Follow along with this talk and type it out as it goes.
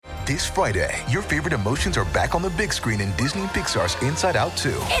This Friday, your favorite emotions are back on the big screen in Disney and Pixar's Inside Out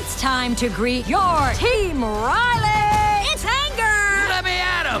 2. It's time to greet your Team Riley. It's anger. Let me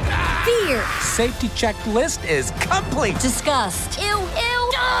at him. Fear. Safety checklist is complete. Disgust. Ew.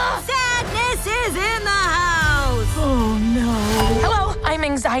 Sadness is in the house. Oh, no. Hello, I'm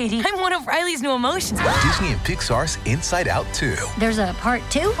anxiety. I'm one of Riley's new emotions. Disney and Pixar's Inside Out 2. There's a part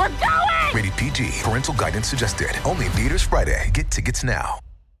 2? We're going! Rated PG. Parental guidance suggested. Only in theaters Friday. Get tickets now.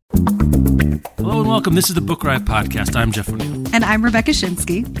 Hello and welcome. This is the Book Riot Podcast. I'm Jeff O'Neill. And I'm Rebecca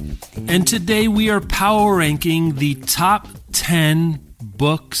Shinsky. And today we are power ranking the top 10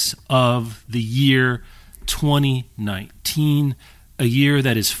 books of the year 2019, a year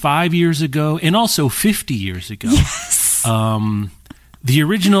that is 5 years ago and also 50 years ago. Yes. The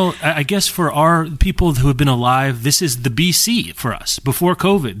original, I guess for our people who have been alive, this is the BC for us, before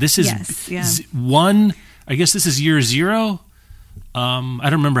COVID. This is I guess this is year 0. I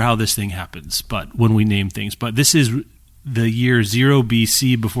don't remember how this thing happens, but when we name things. But this is the year 0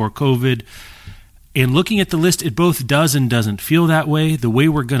 BC before COVID. And looking at the list, it both does and doesn't feel that way. The way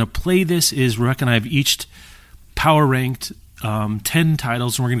we're going to play this is Rebecca and I have each power ranked 10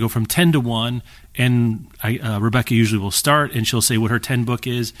 titles, and we're going to go from 10 to 1. And Rebecca usually will start, and she'll say what her 10 book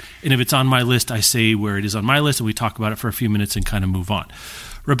is. And if it's on my list, I say where it is on my list, and we talk about it for a few minutes and kind of move on.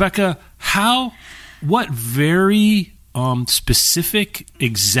 Rebecca, what very specific,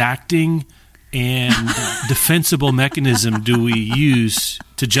 exacting, and defensible mechanism do we use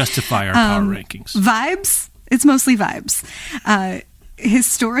to justify our power rankings? Vibes. It's mostly vibes.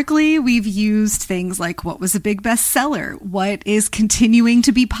 Historically, we've used things like what was a big bestseller, what is continuing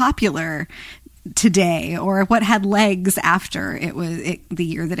to be popular today, or what had legs after the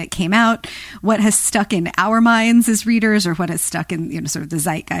year that it came out, what has stuck in our minds as readers, or what has stuck in sort of the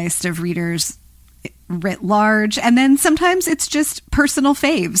zeitgeist of readers writ large. And then sometimes it's just personal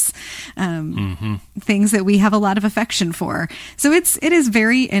faves, things that we have a lot of affection for. So it is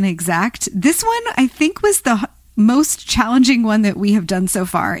very inexact. This one, I think, was the most challenging one that we have done so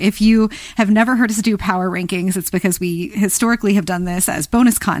far. If you have never heard us do power rankings, it's because we historically have done this as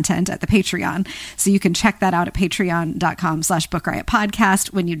bonus content at the Patreon. So you can check that out at patreon.com/Book Riot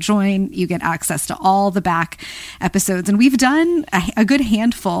Podcast. When you join, you get access to all the back episodes. And we've done a good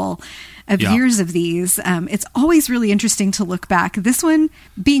handful of years of these. It's always really interesting to look back. This one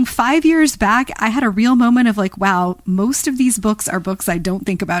being 5 years back, I had a real moment of like, wow, most of these books are books I don't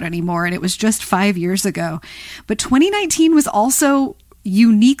think about anymore. And it was just 5 years ago. But 2019 was also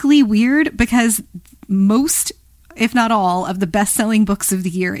uniquely weird because most, if not all, of the best-selling books of the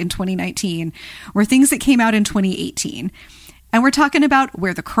year in 2019 were things that came out in 2018. And we're talking about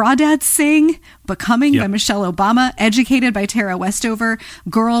Where the Crawdads Sing, Becoming by Michelle Obama, Educated by Tara Westover,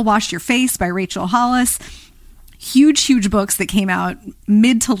 Girl, Wash Your Face by Rachel Hollis. Huge books that came out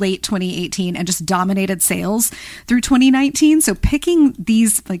mid to late 2018 and just dominated sales through 2019. So picking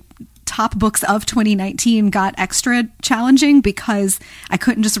these like top books of 2019 got extra challenging because I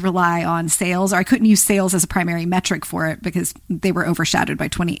couldn't just rely on sales, or I couldn't use sales as a primary metric for it because they were overshadowed by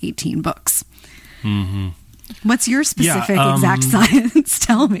 2018 books. Mm-hmm. What's your specific exact science?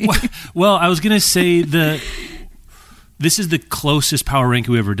 Tell me. Well, I was going to say this is the closest power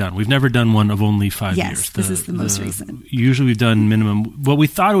ranking we've ever done. We've never done one of only 5 years. Yes, this is the most recent. Usually we've done minimum. Well, we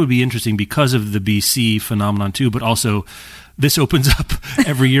thought it would be interesting because of the BC phenomenon too, but also this opens up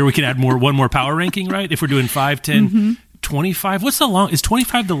every year. We can add one more power ranking, right? If we're doing 5, 10, 25. What's is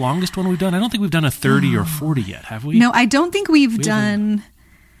 25 the longest one we've done? I don't think we've done a 30 or 40 yet, have we? No, I don't think we've done...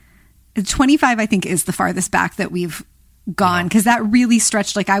 25, I think, is the farthest back that we've gone, because that really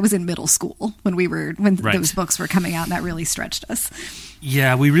stretched. Like, I was in middle school when those books were coming out, and that really stretched us.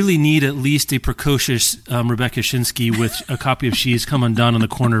 Yeah, we really need at least a precocious Rebecca Shinsky with a copy of She's Come Undone on the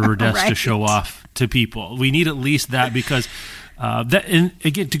corner of her desk to show off to people. We need at least that because and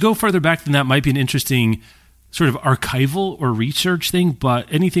again, to go further back than that might be an interesting sort of archival or research thing, but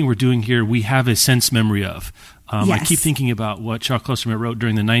anything we're doing here, we have a sense memory of. I keep thinking about what Chuck Klosterman wrote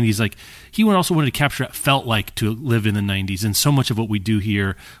during the 90s. Like, he also wanted to capture what it felt like to live in the 90s. And so much of what we do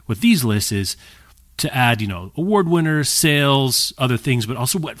here with these lists is to add, award winners, sales, other things, but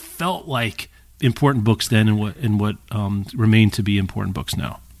also what felt like important books then and what remain to be important books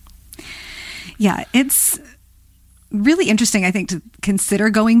now. Yeah, it's really interesting, I think, to consider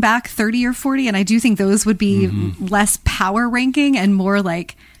going back 30 or 40. And I do think those would be less power ranking and more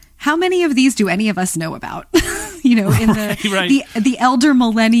like, how many of these do any of us know about? In the elder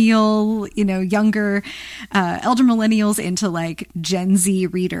millennial, younger elder millennials into like Gen Z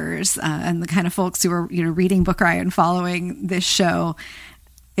readers and the kind of folks who are, reading Book Riot and following this show.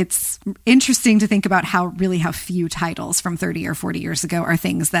 it's interesting to think about how few titles from 30 or 40 years ago are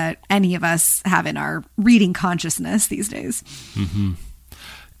things that any of us have in our reading consciousness these days. Mm-hmm.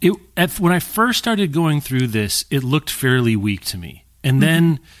 When I first started going through this, it looked fairly weak to me. And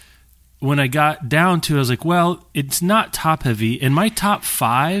then when I got down to it, I was like, well, it's not top heavy. In my top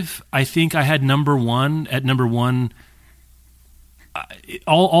 5, I think I had number one.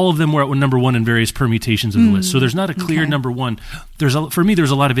 All of them were at number 1 in various permutations of the list. So there's not a clear number 1. For me, there's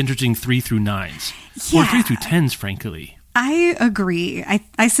a lot of interesting 3 through 9s. Or 3 through 10s, frankly. I agree.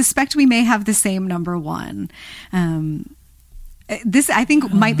 I suspect we may have the same number 1. This, I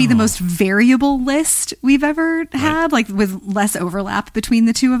think, might be the most variable list we've ever had, like with less overlap between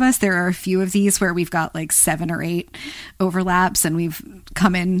the two of us. There are a few of these where we've got like 7 or 8 overlaps, and we've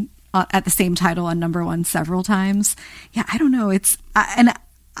come in at the same title on number 1 several times. Yeah, I don't know. And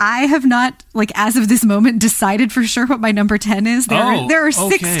I have not, like, as of this moment, decided for sure what my number 10 is. There are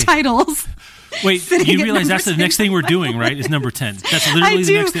 6 titles. Wait, you realize that's the next thing we're doing, right? Is number 10. That's literally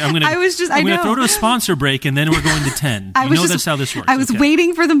the next thing. I'm going to throw to a sponsor break, and then we're going to 10. That's how this works. I was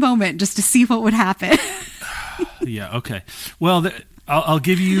waiting for the moment just to see what would happen. Yeah, okay. Well, I'll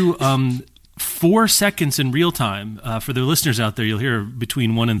give you 4 seconds in real time. For the listeners out there, you'll hear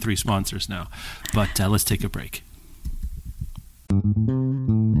between 1 and 3 sponsors now. But let's take a break.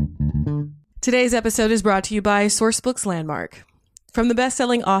 Today's episode is brought to you by Sourcebooks Landmark. From the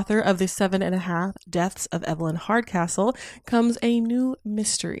best-selling author of The 7.5 Deaths of Evelyn Hardcastle comes a new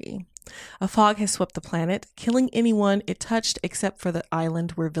mystery. A fog has swept the planet, killing anyone it touched except for the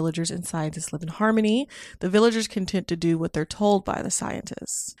island where villagers and scientists live in harmony, the villagers content to do what they're told by the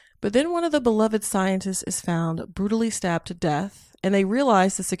scientists. But then one of the beloved scientists is found brutally stabbed to death, and they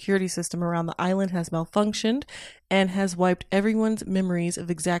realize the security system around the island has malfunctioned and has wiped everyone's memories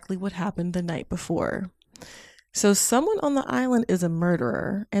of exactly what happened the night before. So someone on the island is a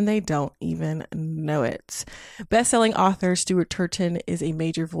murderer, and they don't even know it. Best-selling author Stuart Turton is a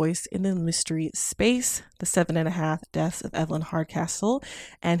major voice in the mystery space. The 7.5 Deaths of Evelyn Hardcastle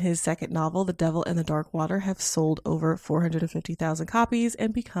and his second novel, The Devil in the Dark Water, have sold over 450,000 copies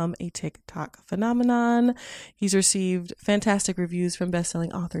and become a TikTok phenomenon. He's received fantastic reviews from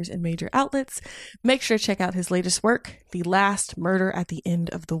best-selling authors in major outlets. Make sure to check out his latest work, The Last Murder at the End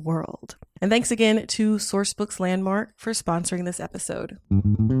of the World. And thanks again to Sourcebooks Landmark for sponsoring this episode.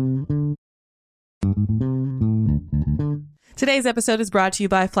 Today's episode is brought to you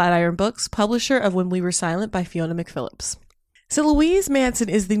by Flatiron Books, publisher of When We Were Silent by Fiona McPhillips. So Louise Manson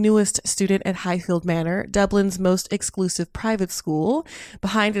is the newest student at Highfield Manor, Dublin's most exclusive private school.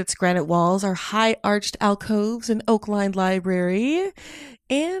 Behind its granite walls are high-arched alcoves, an oak-lined library,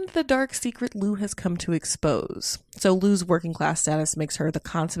 and the dark secret Lou has come to expose. So Lou's working class status makes her the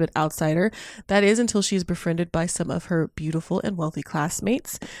consummate outsider. That is until she is befriended by some of her beautiful and wealthy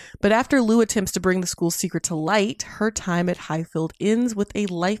classmates. But after Lou attempts to bring the school's secret to light, her time at Highfield ends with a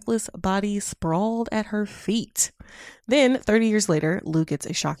lifeless body sprawled at her feet. Then, 30 years later, Lou gets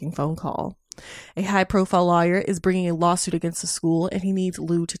a shocking phone call. A high-profile lawyer is bringing a lawsuit against the school, and he needs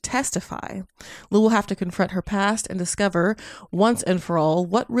Lou to testify. Lou will have to confront her past and discover, once and for all,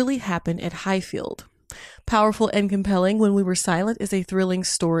 what really happened at Highfield. Powerful and compelling, When We Were Silent is a thrilling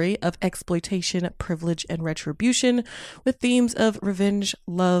story of exploitation, privilege, and retribution, with themes of revenge,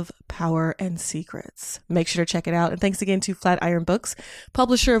 love, power, and secrets. Make sure to check it out, and thanks again to Flatiron Books,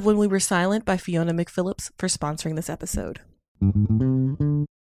 publisher of When We Were Silent by Fiona McPhillips, for sponsoring this episode.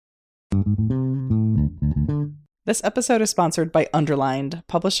 This episode is sponsored by Underlined,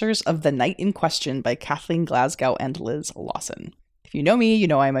 publishers of The Night in Question by Kathleen Glasgow and Liz Lawson. If you know me, you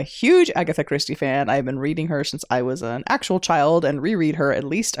know I'm a huge Agatha Christie fan. I've been reading her since I was an actual child and reread her at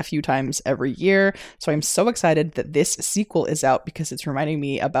least a few times every year. So I'm so excited that this sequel is out because it's reminding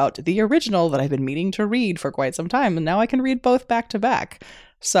me about the original that I've been meaning to read for quite some time, and now I can read both back to back.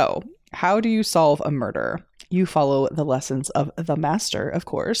 So, how do you solve a murder? You follow the lessons of the master, of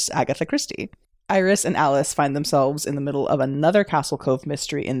course, Agatha Christie. Iris and Alice find themselves in the middle of another Castle Cove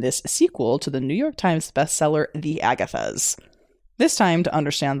mystery in this sequel to the New York Times bestseller, The Agathas. This time, to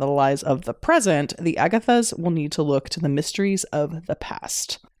understand the lies of the present, the Agathas will need to look to the mysteries of the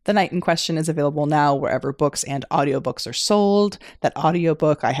past. The Night in Question is available now wherever books and audiobooks are sold. That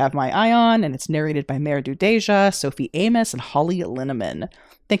audiobook I have my eye on, and it's narrated by Mare Dudeja, Sophie Amos, and Holly Linneman.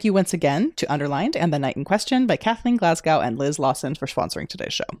 Thank you once again to Underlined and The Night in Question by Kathleen Glasgow and Liz Lawson for sponsoring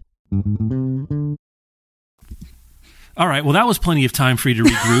today's show. All right. Well, that was plenty of time for you to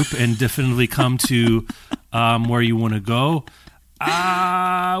regroup and definitely come to where you want to go.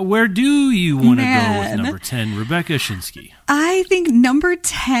 Where do you want to go with number 10, Rebecca Schinsky? I think number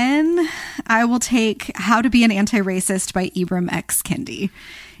 10, I will take How to Be an Anti-Racist by Ibram X. Kendi.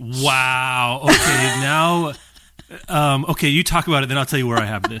 Wow. Okay, now, okay, you talk about it, then I'll tell you where I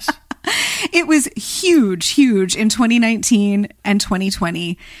have this. It was huge in 2019 and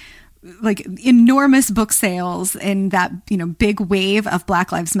 2020. Like enormous book sales in that, big wave of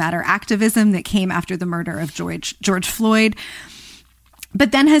Black Lives Matter activism that came after the murder of George Floyd,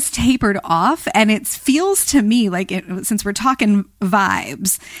 but then has tapered off. And it feels to me like, since we're talking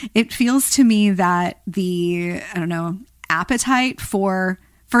vibes, it feels to me that the, appetite for,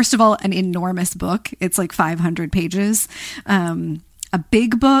 first of all, an enormous book. It's like 500 pages. A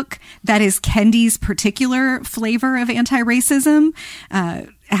big book that is Kendi's particular flavor of anti-racism,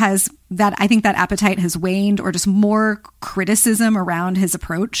 I think that appetite has waned, or just more criticism around his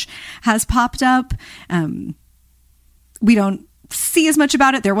approach has popped up. We don't see as much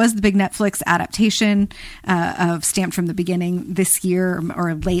about it. There was the big Netflix adaptation of Stamped from the Beginning this year,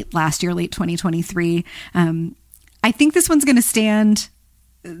 or late last year, late 2023. I think this one's going to stand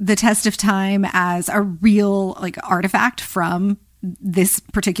the test of time as a real artifact from this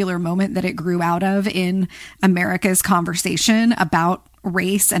particular moment that it grew out of in America's conversation about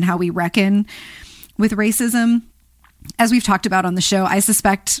race and how we reckon with racism. As we've talked about on the show, I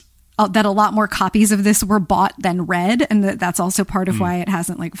suspect that a lot more copies of this were bought than read, and that's also part of why it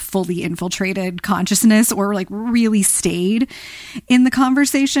hasn't fully infiltrated consciousness or really stayed in the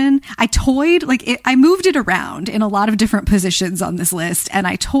conversation. I toyed, I moved it around in a lot of different positions on this list, and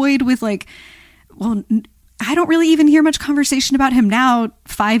I toyed with I don't really even hear much conversation about him now,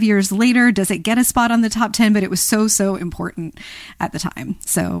 5 years later. Does it get a spot on the top 10? But it was so important at the time.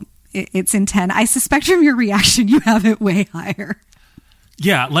 So it's in 10. I suspect from your reaction, you have it way higher.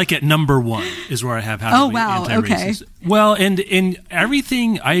 Yeah, at number 1 is where I have How to Be Anti-Racist. Okay. Well, and in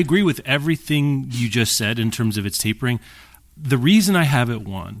everything, I agree with everything you just said in terms of its tapering. The reason I have it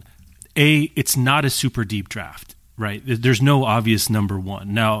 1, it's not a super deep draft, right? There's no obvious number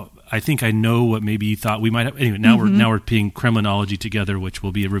 1. Now, I think I know what maybe you thought we might have. Anyway, now we're peeing criminology together, which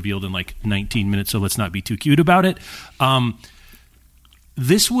will be revealed in 19 minutes. So let's not be too cute about it.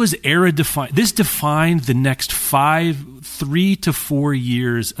 This was era defined. This defined the next 3 to 4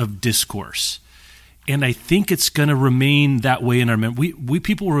 years of discourse, and I think it's going to remain that way in our memory. We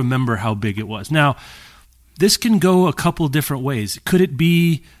people remember how big it was. Now, this can go a couple different ways. Could it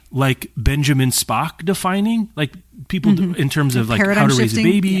be like Benjamin Spock defining, people in terms of how to raise a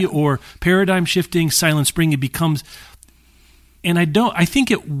baby, or paradigm shifting, Silent Spring? It becomes, and I think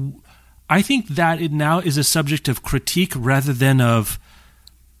that it now is a subject of critique rather than of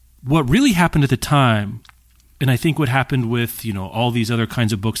what really happened at the time. And I think what happened with, all these other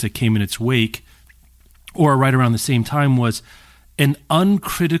kinds of books that came in its wake, or right around the same time, was an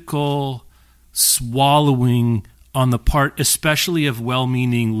uncritical swallowing on the part, especially of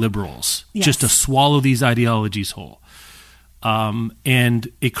well-meaning liberals, just to swallow these ideologies whole.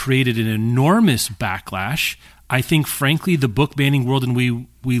 And it created an enormous backlash. I think, frankly, the book banning world in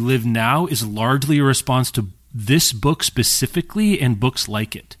we live now is largely a response to this book specifically and books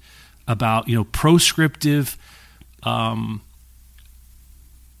like it about, proscriptive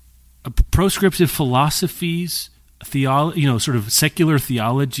philosophies, sort of secular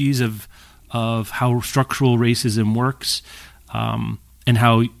theologies of how structural racism works, and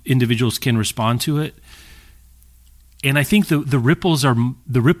how individuals can respond to it. And I think the ripples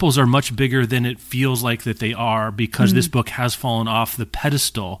are much bigger than it feels like that they are, because this book has fallen off the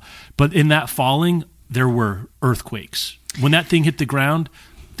pedestal. But in that falling, there were earthquakes. When that thing hit the ground,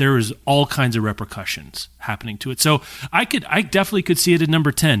 there was all kinds of repercussions happening to it. So I definitely could see it at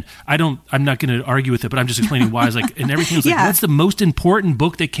number 10. I'm not going to argue with it, but I'm just explaining why. I was and everything was what's the most important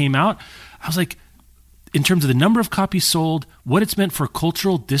book that came out? I was in terms of the number of copies sold, what it's meant for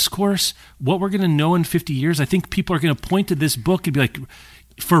cultural discourse, what we're going to know in 50 years, I think people are going to point to this book and be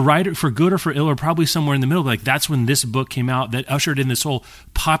for good or for ill, or probably somewhere in the middle, that's when this book came out that ushered in this whole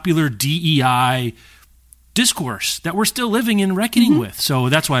popular DEI discourse that we're still living in reckoning with. So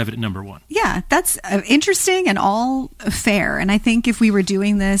that's why I have it at number 1. Yeah, that's interesting and all fair. And I think if we were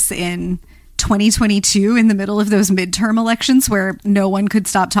doing this in 2022 in the middle of those midterm elections where no one could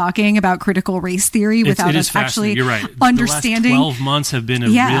stop talking about critical race theory without us actually understanding. The last 12 months have been a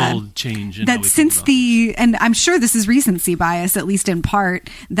real change. In that since and I'm sure this is recency bias, at least in part,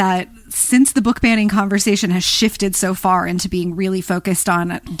 that since the book banning conversation has shifted so far into being really focused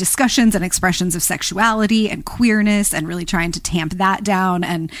on discussions and expressions of sexuality and queerness and really trying to tamp that down,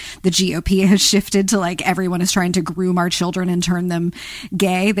 and the GOP has shifted to everyone is trying to groom our children and turn them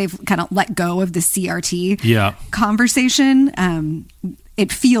gay, they've kind of let go of the CRT conversation.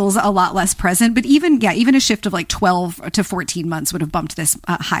 it feels a lot less present. But even a shift of like 12 to 14 months would have bumped this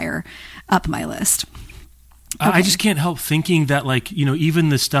higher up my list. Okay. I just can't help thinking that, like, even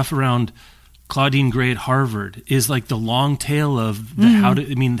the stuff around Claudine Gray at Harvard is like the long tail of the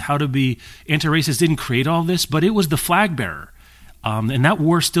how to be anti-racist didn't create all this, but it was the flag bearer. And that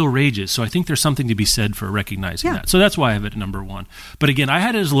war still rages. So I think there's something to be said for recognizing that. So that's why I have it at number 1. But again, I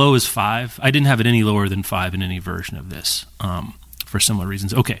had it as low as 5. I didn't have it any lower than 5 in any version of this. For similar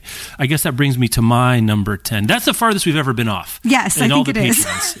reasons. Okay, I guess that brings me to my number 10. That's the farthest we've ever been off. Yes, I think it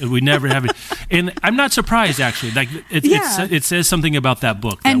is. We never have it. And I'm not surprised, actually. Like it says something about that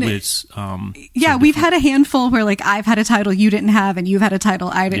book. That was, we've had a handful where like I've had a title you didn't have and you've had a title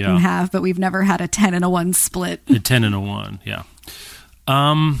I didn't have, but we've never had a 10 and a 1 split. A 10 and a 1, yeah.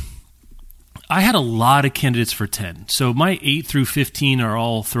 I had a lot of candidates for 10. So my 8 through 15 are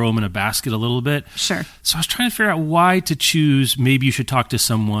all throw them in a basket a little bit. Sure. So I was trying to figure out why to choose Maybe You Should Talk to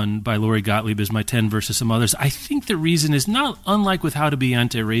Someone by Lori Gottlieb as my 10 versus some others. I think the reason is not unlike with How to Be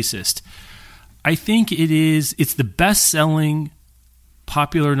Anti-Racist. I think it's the best-selling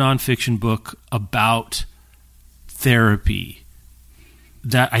popular nonfiction book about therapy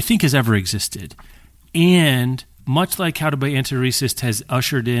that I think has ever existed. And much like How to Be Anti-Racist has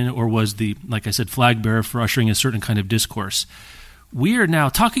ushered in, or was the, like I said, flag bearer for ushering a certain kind of discourse, we are now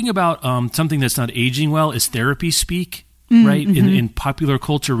talking about something that's not aging well is therapy speak, right? In popular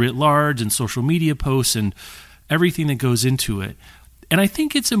culture writ large and social media posts and everything that goes into it. And I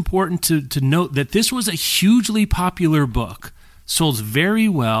think it's important to note that this was a hugely popular book, sold very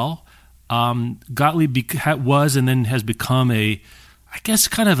well. Gottlieb was and then has become I guess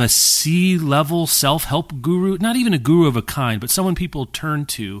kind of a C-level self-help guru, not even a guru of a kind, but someone people turn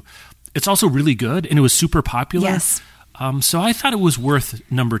to. It's also really good, and it was super popular. Yes. So I thought it was worth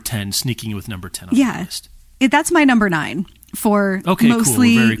number 10, sneaking with number 10 on the list. That's my number 9 for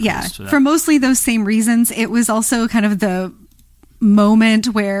mostly, cool. We're very close to that. for mostly those same reasons. It was also kind of the moment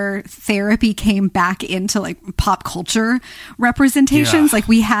where therapy came back into like pop culture representations. Like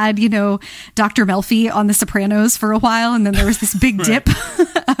we had, Dr. Melfi on The Sopranos for a while, and then there was this big dip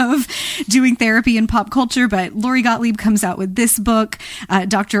of doing therapy in pop culture. But Lori Gottlieb comes out with this book.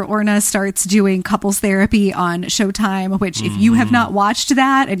 Dr. Orna starts doing couples therapy on Showtime, which if you have not watched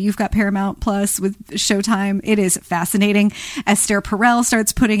that and you've got Paramount Plus with Showtime, it is fascinating. Esther Perel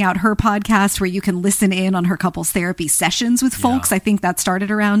starts putting out her podcast where you can listen in on her couples therapy sessions with folks. I think that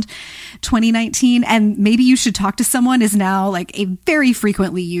started around 2019. And Maybe You Should Talk to Someone is now like a very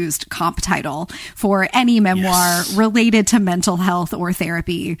frequently used comp title for any memoir related to mental health or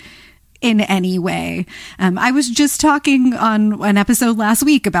therapy in any way. I was just talking on an episode last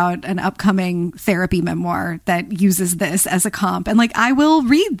week about an upcoming therapy memoir that uses this as a comp. And like, I will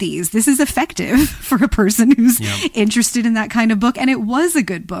read these. This is effective for a person who's interested in that kind of book. And it was a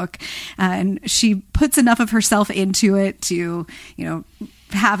good book. And she puts enough of herself into it to,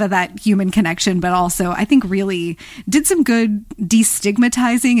 have that human connection, but also I think really did some good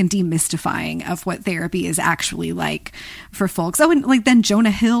destigmatizing and demystifying of what therapy is actually like for folks. Oh, and like then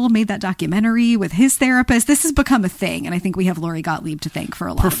Jonah Hill made that documentary with his therapist. This has become a thing, and I think we have Lori Gottlieb to thank for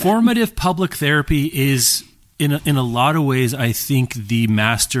a lot of it. Performative public therapy is in a lot of ways, I think, the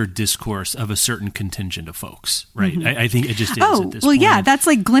master discourse of a certain contingent of folks, right? I think it just is at this point. Yeah, that's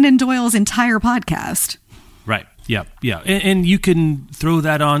like Glennon Doyle's entire podcast. Right. Yeah. And you can throw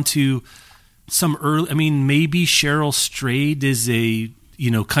that onto some early, maybe Cheryl Strayed is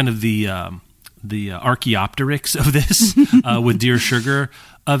kind of the Archaeopteryx of this with Dear Sugar,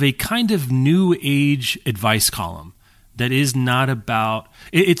 of a kind of new age advice column that is not about,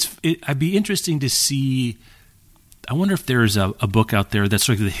 I'd be interesting to see, I wonder if there's a book out there that's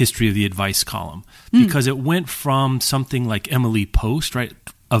sort of the history of the advice column, because it went from something like Emily Post, right,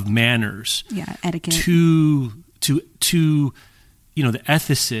 of manners, etiquette, to the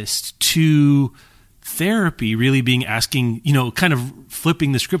ethicist, to therapy really being asking, kind of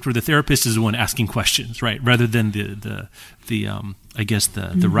flipping the script where the therapist is the one asking questions, right, rather than the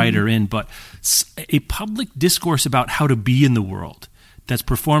writer in, but a public discourse about how to be in the world that's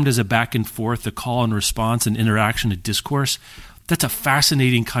performed as a back and forth, a call and response, and interaction, a discourse. That's a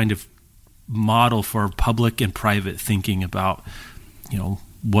fascinating kind of model for public and private thinking about,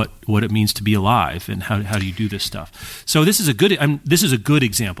 what it means to be alive and how do you do this stuff. So this is a good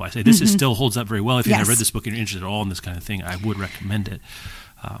example. I say this still holds up very well. If you've never read this book and you're interested at all in this kind of thing, I would recommend it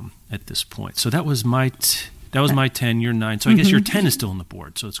at this point. So that was my 10, your 9. So I guess your 10 is still on the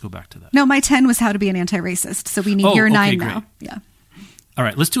board. So let's go back to that. No, my 10 was How to Be an Anti-Racist. So we need your 9 now. Great. Yeah. All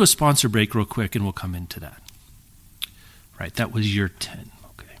right, let's do a sponsor break real quick and we'll come into that. Right, that was your 10.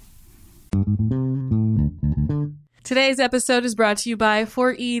 Okay. Today's episode is brought to you by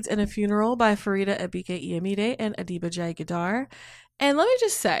Four Eids and a Funeral by Farida Abike Iyamide and Adiba Jaigirdar. And let me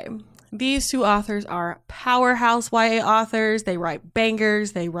just say, these two authors are powerhouse YA authors. They write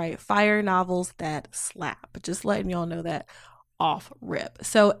bangers. They write fire novels that slap. Just letting y'all know that off rip.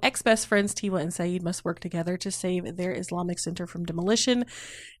 So ex-best friends Tiwa and Saeed must work together to save their Islamic center from demolition.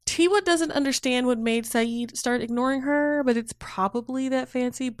 Tiwa doesn't understand what made Saeed start ignoring her, but it's probably that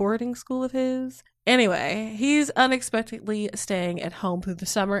fancy boarding school of his. Anyway, he's unexpectedly staying at home through the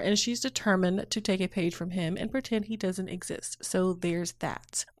summer, and she's determined to take a page from him and pretend he doesn't exist. So there's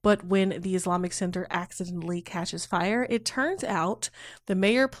that. But when the Islamic Center accidentally catches fire, it turns out the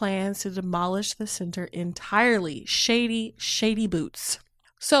mayor plans to demolish the center entirely. Shady, shady boots.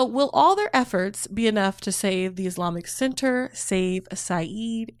 So will all their efforts be enough to save the Islamic Center, save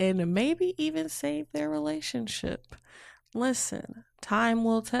Saeed, and maybe even save their relationship? Listen, time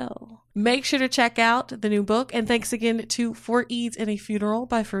will tell. Make sure to check out the new book, and thanks again to Four Eids and a Funeral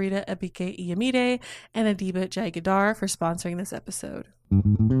by Farida Abike Iyamide and Adiba Jaigirdar for sponsoring this episode.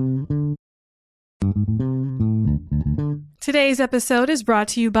 Today's episode is brought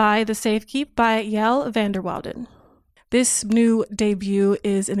to you by The Safekeep by Yael van der Wouden. This new debut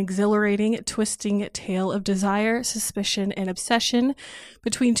is an exhilarating, twisting tale of desire, suspicion, and obsession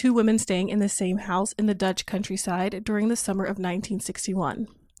between two women staying in the same house in the Dutch countryside during the summer of 1961.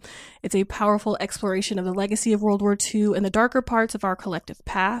 It's a powerful exploration of the legacy of World War II and the darker parts of our collective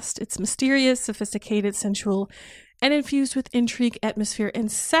past. It's mysterious, sophisticated, sensual, and infused with intrigue, atmosphere,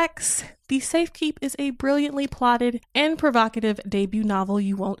 and sex. The Safekeep is a brilliantly plotted and provocative debut novel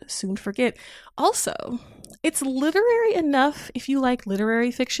you won't soon forget. Also, it's literary enough if you like literary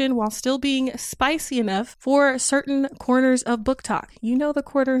fiction while still being spicy enough for certain corners of book talk. You know the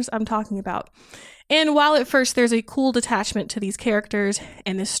corners I'm talking about. And while at first there's a cool detachment to these characters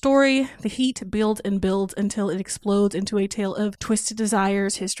and this story, the heat builds and builds until it explodes into a tale of twisted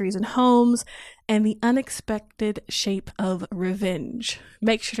desires, histories, and homes, and the unexpected shape of revenge.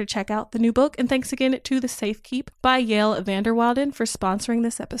 Make sure to check out the new book, and thanks again to The Safekeep by Yael van der Wouden for sponsoring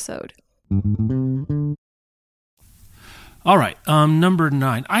this episode. All right, number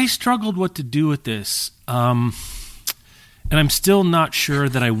 9. I struggled what to do with this. And I'm still not sure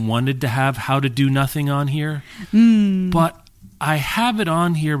that I wanted to have How to Do Nothing on here. But I have it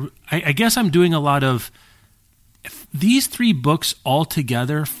on here. I guess I'm doing a lot of... These 3 books all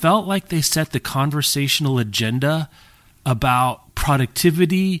together felt like they set the conversational agenda about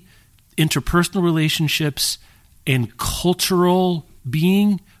productivity, interpersonal relationships, and cultural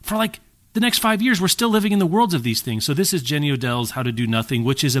being for like the next 5 years. We're still living in the worlds of these things. So this is Jenny Odell's How to Do Nothing,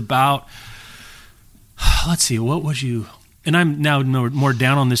 which is about... Let's see, what was you... And I'm now more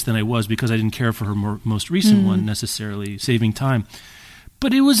down on this than I was because I didn't care for her most recent one necessarily, Saving Time.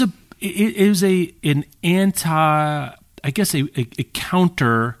 But it was an a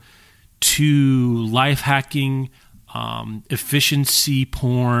counter to life hacking, efficiency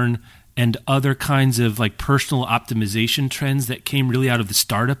porn, and other kinds of like personal optimization trends that came really out of the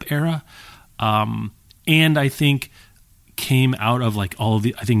startup era. And I think came out of like all of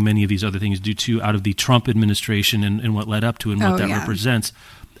the, I think many of these other things do too, out of the Trump administration and what led up to and what represents,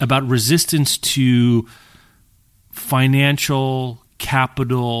 about resistance to financial,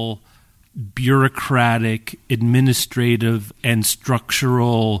 capital, bureaucratic, administrative, and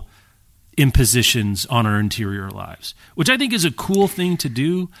structural impositions on our interior lives, which I think is a cool thing to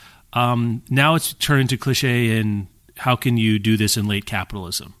do. Now it's turned into cliche and how can you do this in late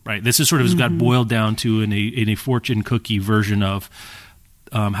capitalism, right? This is sort of got boiled down to in a fortune cookie version of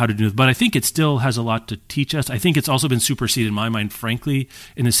how to do it. But I think it still has a lot to teach us. I think it's also been superseded in my mind, frankly,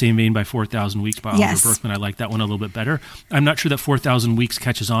 in the same vein by 4,000 Weeks by Oliver Berkman. I like that one a little bit better. I'm not sure that 4,000 Weeks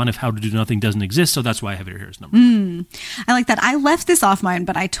catches on if How to Do Nothing doesn't exist, so that's why I have it here as number 1. I like that. I left this off mine,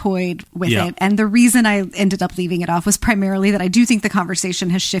 but I toyed with it. And the reason I ended up leaving it off was primarily that I do think the conversation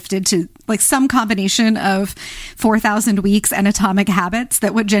has shifted to like some combination of 4,000 Weeks and Atomic Habits,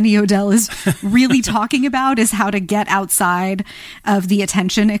 that what Jenny Odell is really talking about is how to get outside of the attention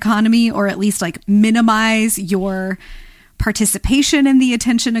economy, or at least like minimize your participation in the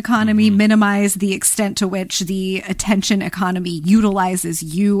attention economy, minimize the extent to which the attention economy utilizes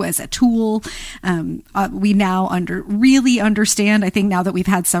you as a tool. We now really understand, I think now that we've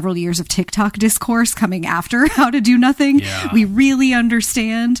had several years of TikTok discourse coming after How to Do Nothing, we really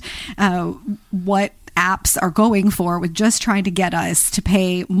understand what apps are going for with just trying to get us to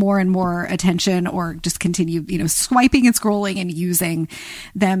pay more and more attention or just continue, swiping and scrolling and using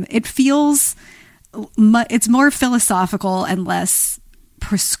them. It feels, it's more philosophical and less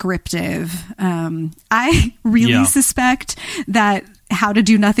prescriptive. I really suspect that How to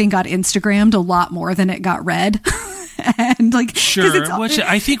Do Nothing got Instagrammed a lot more than it got read. And like, sure, which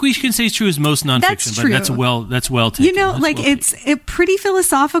I think we can say is true as most nonfiction, but that's well taken. You know, that's like it's pretty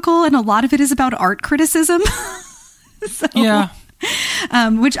philosophical, and a lot of it is about art criticism. So, yeah.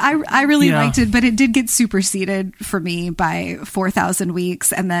 Which I really liked it, but it did get superseded for me by 4,000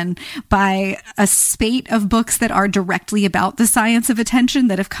 Weeks, and then by a spate of books that are directly about the science of attention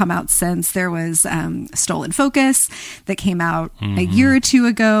that have come out since. There was Stolen Focus that came out a year or two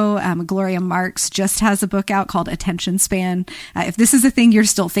ago. Gloria Marx just has a book out called Attention Span. If this is a thing you're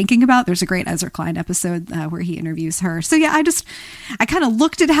still thinking about, there's a great Ezra Klein episode where he interviews her. So yeah, I kind of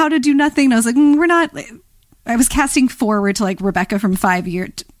looked at How to Do Nothing, and I was like, I was casting forward to like Rebecca from 5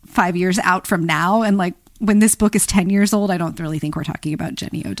 years out from now, and like when this book is 10 years old, I don't really think we're talking about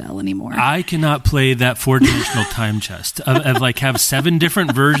Jenny Odell anymore. I cannot play that 4-dimensional time chest of like have 7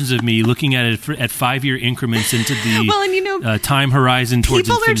 different versions of me looking at it at 5-year increments into the time horizon towards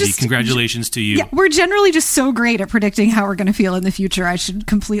infinity. Congratulations to you. Yeah, we're generally just so great at predicting how we're going to feel in the future. I should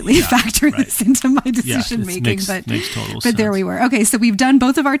completely factor this into my decision making. Makes total sense. But there we were. Okay, so we've done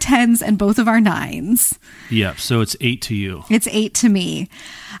both of our 10s and both of our 9s. Yeah, so it's 8 to you. It's 8 to me.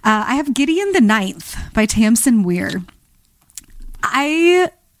 I have Gideon the Ninth by Tamsin Weir.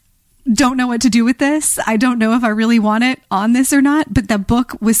 I don't know what to do with this. I don't know if I really want it on this or not, but the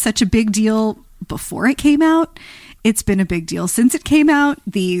book was such a big deal before it came out. It's been a big deal since it came out.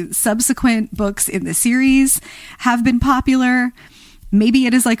 The subsequent books in the series have been popular. Maybe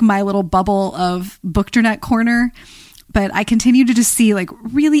it is like my little bubble of Bookternet corner, but I continue to just see like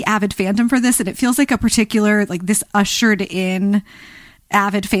really avid fandom for this. And it feels like a particular, like this ushered in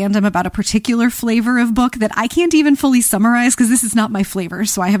avid fandom about a particular flavor of book that I can't even fully summarize because this is not my flavor,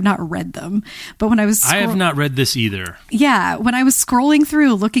 so I have not read them. But when I have not read this either. Yeah, when I was scrolling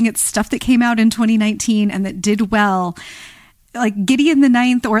through looking at stuff that came out in 2019 and that did well, like Gideon the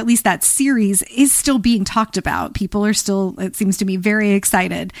Ninth, or at least that series, is still being talked about. People are still, it seems to me, very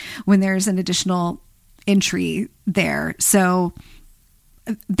excited when there's an additional entry there. So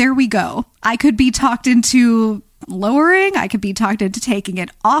there we go. I could be talked into lowering. I could be talked into taking it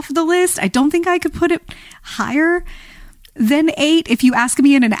off the list. I don't think I could put it higher than 8. If you ask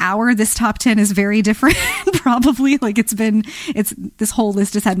me in an hour, this top 10 is very different. Probably like this whole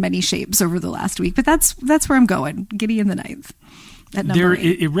list has had many shapes over the last week, but that's where I'm going. Gideon the Ninth at number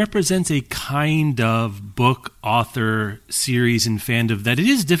 8. It represents a kind of book, author, series, and fandom that it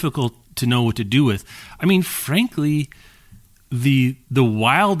is difficult to know what to do with. I mean, frankly, the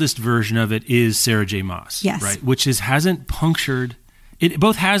wildest version of it is Sarah J. Maas, yes, right? Which hasn't punctured it.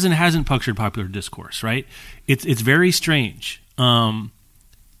 Both has and hasn't punctured popular discourse, right? It's very strange. Now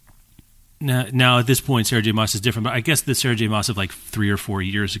at this point, Sarah J. Maas is different, but I guess the Sarah J. Maas of like 3 or 4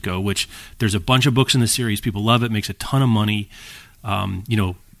 years ago, which there's a bunch of books in the series, people love it, makes a ton of money.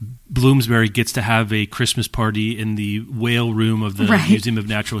 Bloomsbury gets to have a Christmas party in the whale room of the Museum of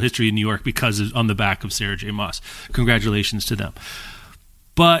Natural History in New York because it's on the back of Sarah J. Maas. Congratulations to them.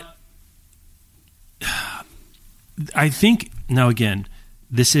 But I think, now again,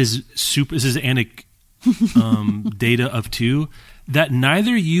 this is data of 2, that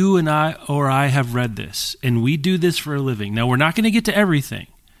neither you and I or I have read this, and we do this for a living. Now, we're not going to get to everything,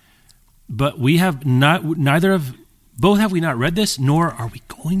 but we have not, both have we not read this, nor are we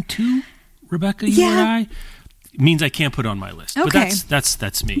going to, Rebecca, you and I. It means I can't put it on my list. Okay. But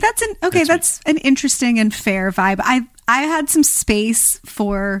that's me. That's an interesting and fair vibe. I had some space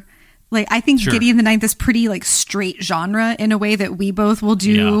for, like, I think Gideon the Ninth is pretty like straight genre in a way that we both will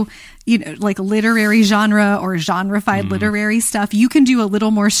do, like literary genre or genrefied literary stuff. You can do a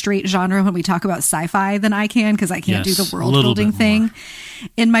little more straight genre when we talk about sci-fi than I can, because I can't do the world building thing more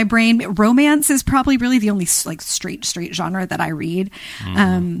in my brain. Romance is probably really the only like straight genre that I read.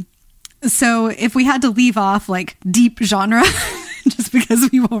 So if we had to leave off like deep genre just because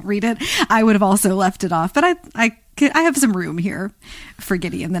we won't read it, I would have also left it off. But I have some room here for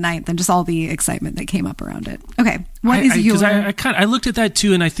Gideon the Ninth and just all the excitement that came up around it. Okay, what is your? Because I looked at that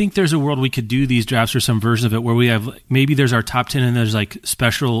too, and I think there's a world we could do these drafts or some version of it where we have, maybe there's our top 10 and there's like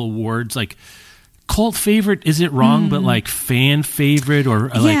special awards, like cult favorite isn't wrong, but like fan favorite or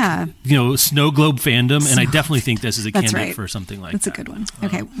like snow globe fandom. And I definitely think this is a candidate for something like that. That's a good one.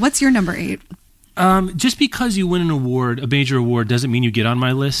 Okay, what's your number 8? Just because you win an award, a major award, doesn't mean you get on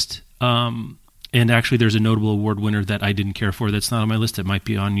my list. And actually, there's a notable award winner that I didn't care for that's not on my list. It might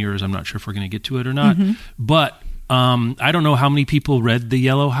be on yours. I'm not sure if we're going to get to it or not. But I don't know how many people read The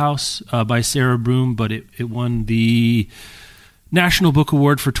Yellow House by Sarah Broom, but it won the National Book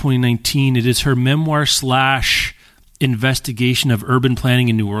Award for 2019. It is her memoir / investigation of urban planning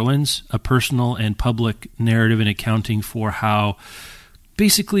in New Orleans, a personal and public narrative and accounting for how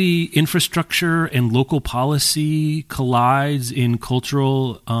basically infrastructure and local policy collides in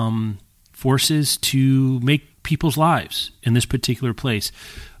cultural forces to make people's lives in this particular place.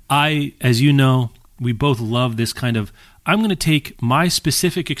 As you know, we both love this kind of, I'm going to take my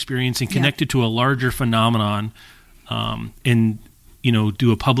specific experience and connect it to a larger phenomenon, and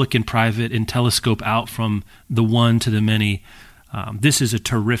do a public and private and telescope out from the one to the many. This is a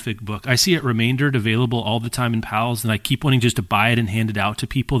terrific book. I see it remaindered, available all the time in Powell's, and I keep wanting just to buy it and hand it out to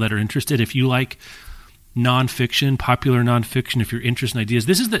people that are interested. If you like nonfiction, popular nonfiction, if you're interested in ideas,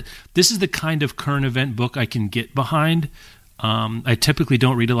 this is the kind of current event book I can get behind. I typically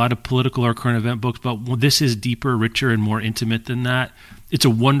don't read a lot of political or current event books, but this is deeper, richer, and more intimate than that. It's a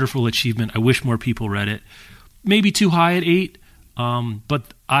wonderful achievement. I wish more people read it. Maybe too high at 8.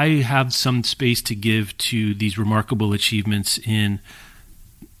 But I have some space to give to these remarkable achievements in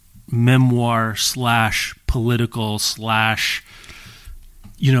memoir / political /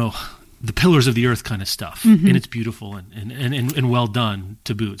 the pillars of the earth kind of stuff. Mm-hmm. And it's beautiful and well done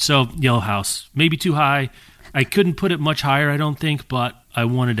to boot. So Yellow House, maybe too high. I couldn't put it much higher, I don't think, but I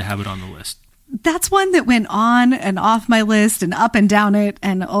wanted to have it on the list. That's one that went on and off my list and up and down it,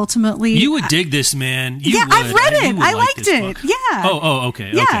 and ultimately... You would dig this, man. I've read it. I liked it. Book. Yeah. Oh,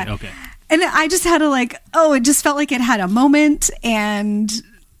 okay. Yeah. Okay. And I just had to it just felt like it had a moment and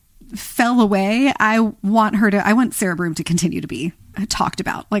fell away. I want Sarah Broom to continue to be talked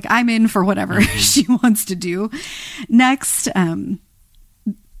about. I'm in for whatever she wants to do. Next,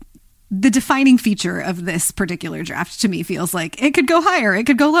 the defining feature of this particular draft to me feels like it could go higher, it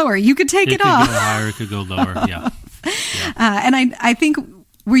could go lower. You could take it off. It could go higher, it could go lower. Yeah. And I think,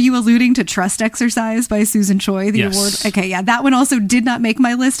 were you alluding to Trust Exercise by Susan Choi, yes. award? Okay, yeah. That one also did not make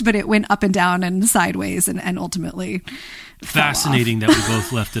my list, but it went up and down and sideways and ultimately fascinating that we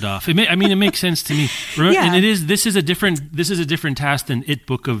both left it off. It makes sense to me. And this is a different task than It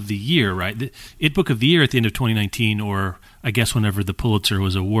Book of the Year, right? The It Book of the Year at the end of 2019, or I guess whenever the Pulitzer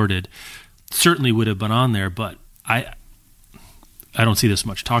was awarded, certainly would have been on there, but I don't see this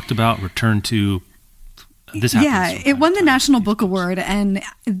much talked about. Return to this. It won the National Book Award, and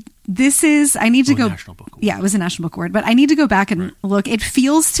this is, I need to go. National Book Award. Yeah, it was a National Book Award, but I need to go back and look. It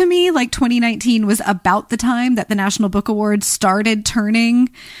feels to me like 2019 was about the time that the National Book Award started turning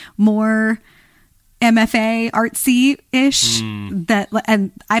more MFA artsy-ish.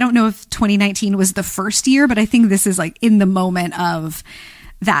 And I don't know if 2019 was the first year, but I think this is in the moment of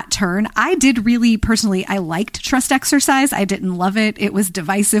that turn. I did really personally, I liked Trust Exercise. I didn't love it. It was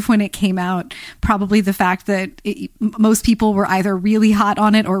divisive when it came out. Probably the fact that most people were either really hot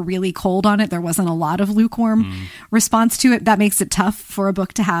on it or really cold on it. There wasn't a lot of lukewarm response to it. That makes it tough for a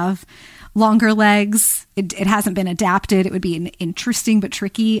book to have longer legs. It hasn't been adapted. It would be an interesting but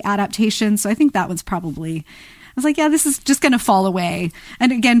tricky adaptation. So I think that was probably, I was like, yeah, this is just going to fall away.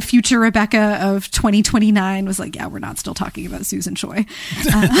 And again, future Rebecca of 2029 was like, yeah, we're not still talking about Susan Choi.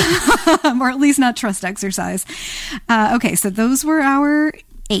 Or at least not Trust Exercise. Okay, so those were our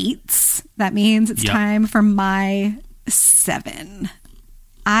 8s. That means it's time for my 7.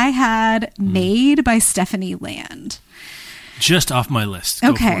 I had Made by Stephanie Land. Just off my list.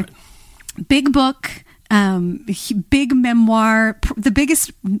 Go for it. Big book, big memoir, the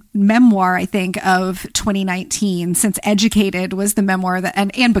biggest memoir, I think, of 2019, since Educated was the memoir that,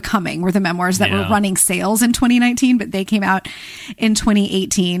 and Becoming were the memoirs that were running sales in 2019, but they came out in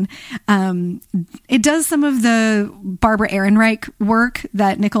 2018. It does some of the Barbara Ehrenreich work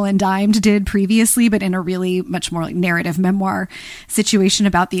that Nickel and Dimed did previously, but in a really much more narrative memoir situation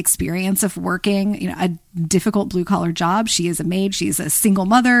about the experience of working, a difficult blue collar job. She is a maid. She's a single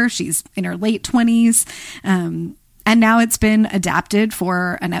mother. She's in her late 20s. And now it's been adapted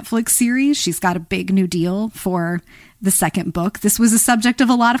for a Netflix series. She's got a big new deal for the second book. This was a subject of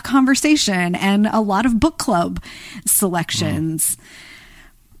a lot of conversation and a lot of book club selections.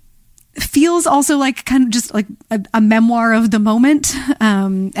 Feels also like kind of just like a memoir of the moment.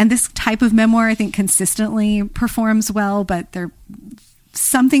 And this type of memoir, I think, consistently performs well, but there's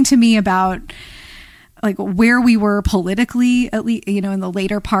something to me about where we were politically, at least, in the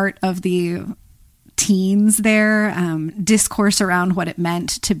later part of the teens there, discourse around what it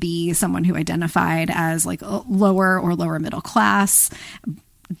meant to be someone who identified as lower or lower middle class,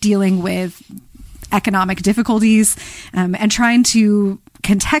 dealing with economic difficulties, and trying to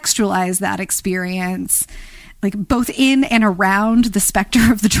contextualize that experience both in and around the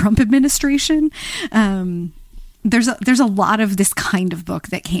specter of the Trump administration. There's a lot of this kind of book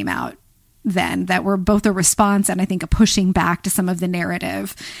that came out then that were both a response and I think a pushing back to some of the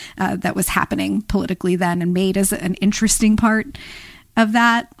narrative that was happening politically then, and Made as an interesting part of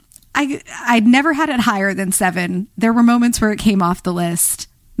that. I'd never had it higher than 7. There were moments where it came off the list.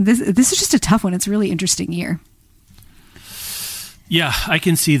 This is just a tough one. It's a really interesting year. Yeah, I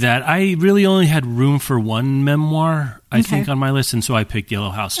can see that. I really only had room for one memoir, I think, on my list, and so I picked Yellow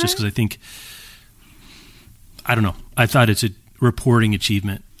House just because I think, I don't know, I thought it's a reporting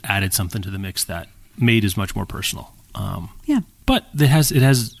achievement, added something to the mix that made is much more personal. But it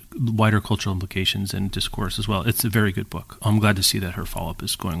has wider cultural implications and discourse as well. It's a very good book. I'm glad to see that her follow-up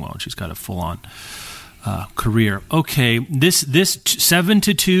is going well, and she's got a full-on career. Okay, this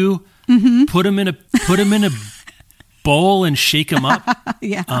 7-2. Mm-hmm. Put him in a bowl and shake him up.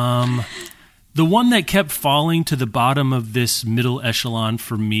 Yeah. The one that kept falling to the bottom of this middle echelon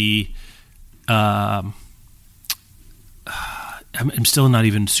for me. I'm still not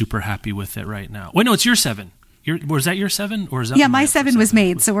even super happy with it right now. Wait, no, it's your 7. Was that your 7, or is that? Yeah, my 7 was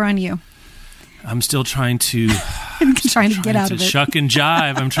made, so we're on you. I'm still trying to get out of it. Shuck and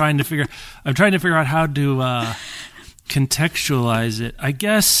jive. I'm trying to figure out how to contextualize it. I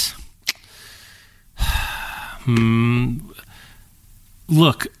guess.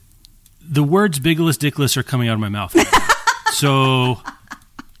 Look, the words "biggless, dickless" are coming out of my mouth. So,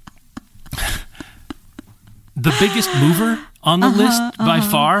 the biggest mover on the list by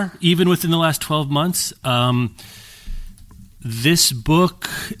far, even within the last 12 months, this book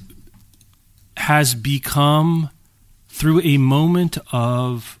has become, through a moment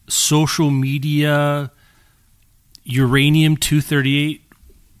of social media, uranium-238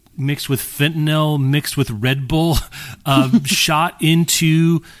 mixed with fentanyl, mixed with Red Bull, shot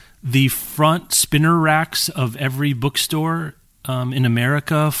into the front spinner racks of every bookstore in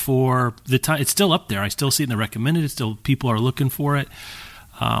America for the time. It's still up there. I still see it in the recommended. It's still, people are looking for it.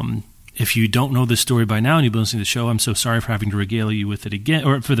 If you don't know this story by now and you've been listening to the show, I'm so sorry for having to regale you with it again,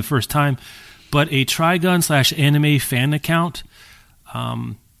 or for the first time. But a Trigun/anime fan account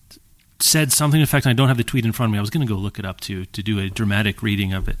said something to the effect, and I don't have the tweet in front of me. I was going to go look it up to do a dramatic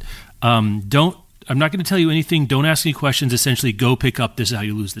reading of it. I'm not going to tell you anything. Don't ask any questions. Essentially, go pick up This Is How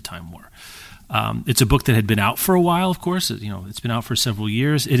You Lose the Time War. It's a book that had been out for a while, of course. It's been out for several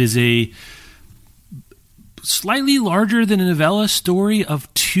years. It is a slightly larger than a novella story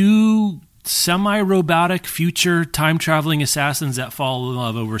of 2 semi-robotic future time-traveling assassins that fall in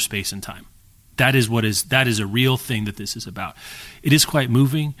love over space and time. That is a real thing that this is about. It is quite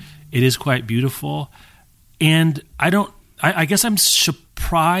moving. It is quite beautiful. And I guess I'm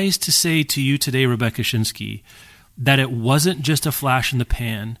surprised to say to you today, Rebecca Schinsky, that it wasn't just a flash in the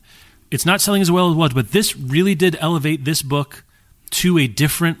pan. It's not selling as well as it was, but this really did elevate this book to a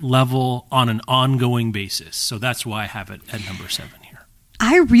different level on an ongoing basis. So that's why I have it at number 7 here.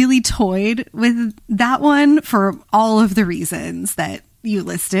 I really toyed with that one for all of the reasons that you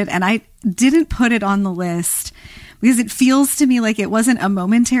listed, and I didn't put it on the list because it feels to me like it wasn't a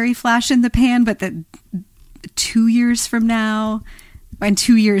momentary flash in the pan, but that 2 years from now and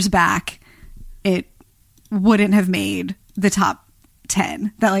 2 years back, it wouldn't have made the top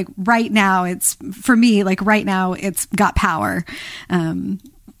 10. That like right now, it's for me, like right now it's got power,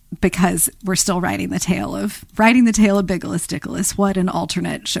 because we're still writing the tale of Biggless Dickless. What an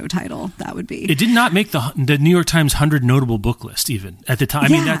alternate show title that would be. It did not make the New York Times 100 notable book list even at the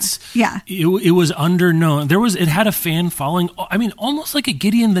time. It was underknown. It had a fan following. I mean, almost like a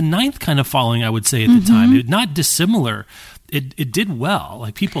Gideon the Ninth kind of following, I would say at the time. It not dissimilar. It did well.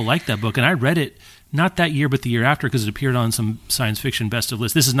 Like people liked that book, and I read it not that year, but the year after, because it appeared on some science fiction best of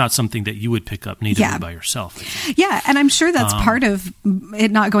lists. This is not something that you would pick up natively by yourself. Yeah, and I'm sure that's part of it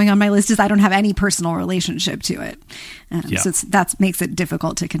not going on my list is I don't have any personal relationship to it. So that makes it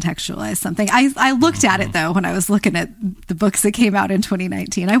difficult to contextualize something. I looked at it, though, when I was looking at the books that came out in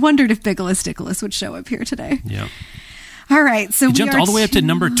 2019. I wondered if Biggless Dickless would show up here today. Yeah. All right, so it jumped all the way up to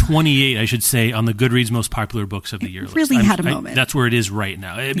number 28, I should say, on the Goodreads most popular books of the year list. Really had a moment. That's where it is right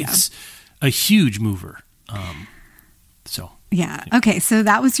now. It's a huge mover. Yeah. Okay, so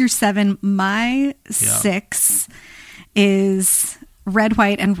that was your 7. My 6 is Red,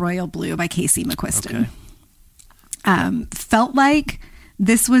 White, and Royal Blue by Casey McQuiston. Okay. Felt like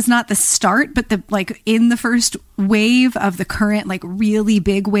this was not the start, but in the first wave of the current really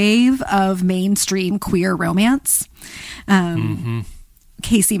big wave of mainstream queer romance.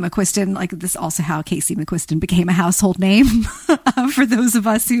 Casey McQuiston, this also how Casey McQuiston became a household name for those of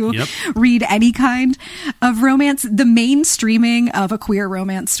us who read any kind of romance. The mainstreaming of a queer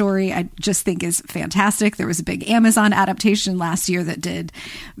romance story, I just think is fantastic. There was a big Amazon adaptation last year that did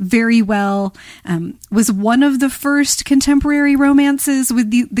very well. Was one of the first contemporary romances with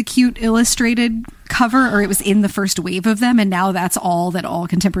the cute illustrated cover, or it was in the first wave of them, and now that's all that all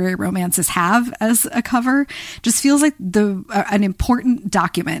contemporary romances have as a cover, just feels like an important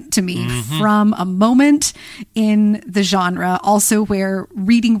document to me from a moment in the genre, also where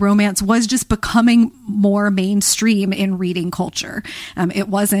reading romance was just becoming more mainstream in reading culture. It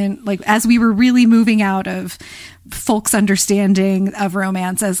wasn't like, as we were really moving out of folks' understanding of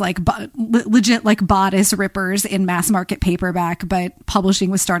romance as like legit like bodice rippers in mass market paperback, but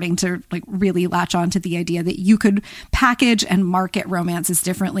publishing was starting to like really latch on to the idea that you could package and market romances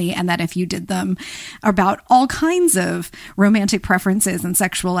differently, and that if you did them about all kinds of romantic preferences and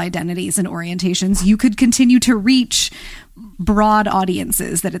sexual identities and orientations, you could continue to reach broad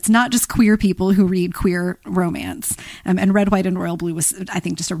audiences, that it's not just queer people who read queer romance. And Red, White, and Royal Blue was, I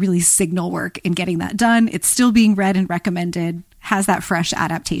think, just a really signal work in getting that done. It's still being read and recommended, has that fresh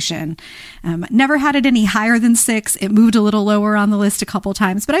adaptation. Never had it any higher than 6. It moved a little lower on the list a couple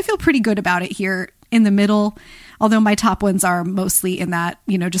times, but I feel pretty good about it here in the middle. Although my top ones are mostly in that,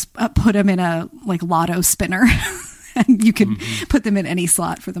 just put them in a like lotto spinner and you can put them in any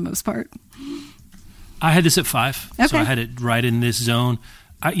slot for the most part. I had this at 5, okay. So I had it right in this zone.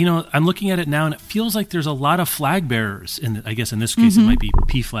 I'm looking at it now, and it feels like there's a lot of flag bearers. I guess in this case, it might be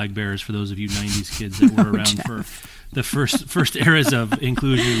P flag bearers for those of you 90s kids that were around Jeff. for the first eras of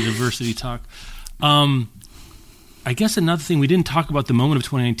inclusion and diversity talk. I guess another thing, we didn't talk about the moment of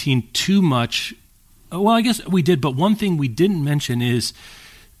 2019 too much. Well, I guess we did, but one thing we didn't mention is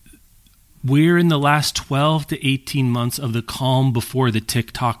we're in the last 12 to 18 months of the calm before the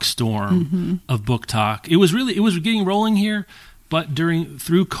TikTok storm of book talk. It was getting rolling here, but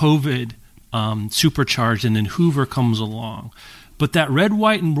through COVID, supercharged, and then Hoover comes along. But that Red,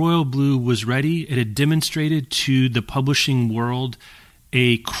 White, and Royal Blue was ready. It had demonstrated to the publishing world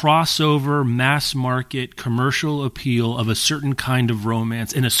a crossover, mass market, commercial appeal of a certain kind of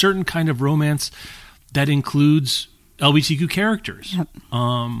romance, and a certain kind of romance that includes LGBTQ characters. Yep.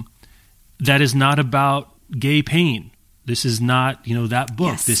 That is not about gay pain. This is not, that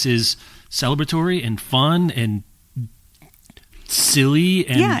book. Yes. This is celebratory and fun and silly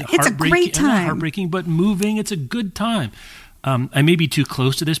and it's a great time. Not heartbreaking, but moving. It's a good time. I may be too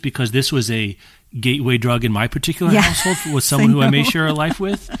close to this because this was a gateway drug in my particular household with someone who I may share a life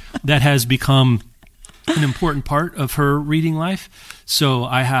with that has become an important part of her reading life. So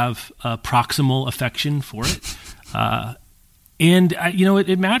I have a proximal affection for it. And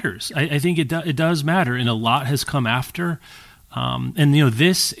it matters. I think it does matter, and a lot has come after. And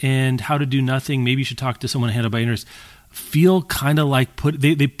this and How to Do Nothing. Maybe you should talk to someone handled by interest. Feel kind of like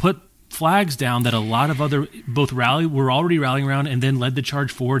they put flags down that a lot of other were already rallying around, and then led the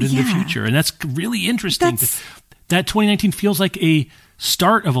charge forward in the future. And that's really interesting. That 2019 feels like a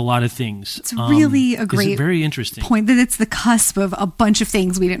start of a lot of things. It's really a great, very interesting point that it's the cusp of a bunch of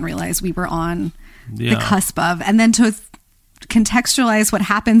things we didn't realize we were on the cusp of, and then to contextualize what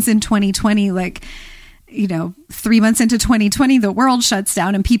happens in 2020, 3 months into 2020, the world shuts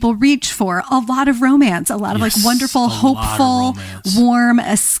down and people reach for a lot of romance, a lot of wonderful, hopeful, warm,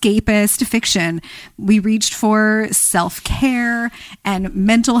 escapist fiction. We reached for self-care and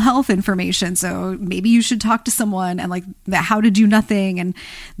mental health information. So maybe you should talk to someone, and the How to Do Nothing and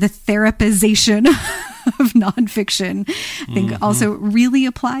the therapization of nonfiction, I think also really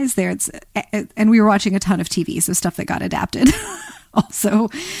applies there. And we were watching a ton of TV, so stuff that got adapted also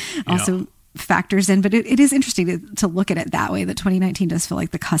factors in, but it is interesting to look at it that way, that 2019 does feel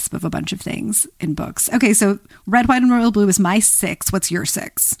like the cusp of a bunch of things in books. Okay, so Red, White, and Royal Blue is my 6. What's your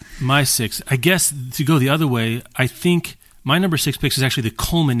 6? My 6. I guess to go the other way, I think my number 6 picks is actually the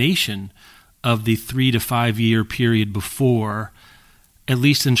culmination of the 3 to 5 year period before, at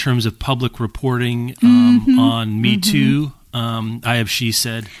least in terms of public reporting on Me Too. I Have She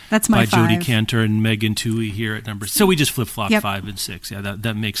Said. That's my by 5. Jodi Kantor and Megan Twohey here at number. So we just flip-flop 5 and 6. Yeah,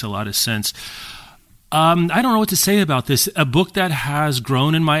 that makes a lot of sense. I don't know what to say about this. A book that has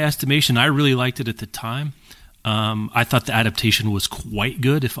grown in my estimation. I really liked it at the time. I thought the adaptation was quite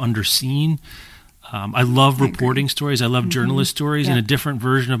good, if underseen. I love reporting stories. I love journalist stories. In a different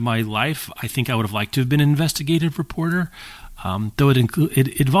version of my life, I think I would have liked to have been an investigative reporter. Though it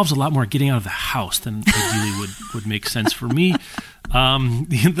involves a lot more getting out of the house than ideally would make sense for me. A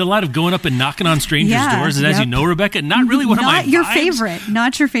lot of going up and knocking on strangers' doors, and as you know, Rebecca, not really one of my vibes.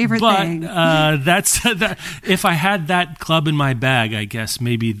 Not your favorite thing. But that's that. If I had that club in my bag, I guess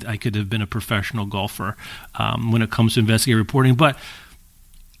maybe I could have been a professional golfer when it comes to investigative reporting. But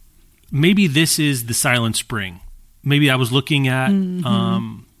maybe this is the Silent Spring. Maybe I was looking at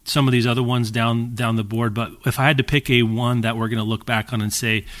some of these other ones down the board, but if I had to pick one that we're going to look back on and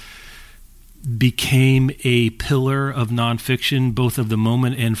say, became a pillar of nonfiction, both of the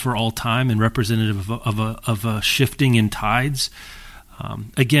moment and for all time, and representative of a shifting in tides.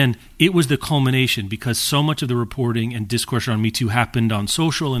 Again, it was the culmination because so much of the reporting and discourse around Me Too happened on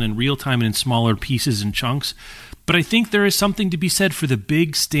social and in real time and in smaller pieces and chunks. But I think there is something to be said for the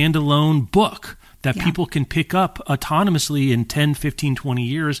big standalone book that people can pick up autonomously in 10, 15, 20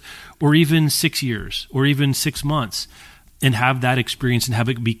 years, or even 6 years, or even 6 months, and have that experience and have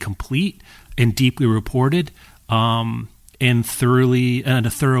it be complete and deeply reported, and a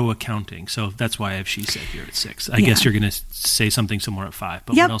thorough accounting. So that's why I have She Said here at 6. I guess you're going to say something similar at 5.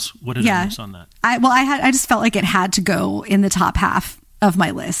 But what else? What did I miss on that? I just felt like it had to go in the top half of my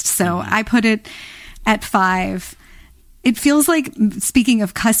list, so I put it at 5. It feels like, speaking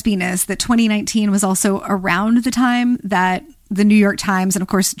of cuspiness, that 2019 was also around the time that the New York Times, and of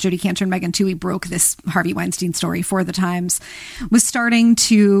course Jodi Kantor and Megan Twohey broke this Harvey Weinstein story for the Times, was starting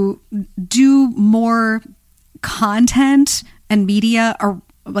to do more content and media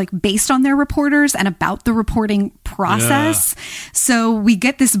based on their reporters and about the reporting process. So we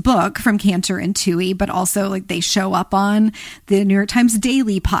get this book from Kantor and Twohey, but also they show up on the New York Times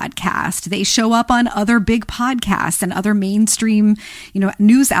Daily podcast. They show up on other big podcasts and other mainstream,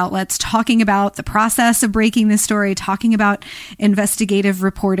 news outlets talking about the process of breaking this story, talking about investigative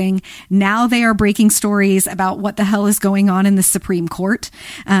reporting. Now they are breaking stories about what the hell is going on in the Supreme Court.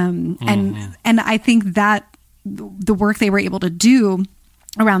 And I think that the work they were able to do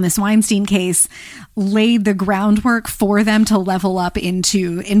around this Weinstein case laid the groundwork for them to level up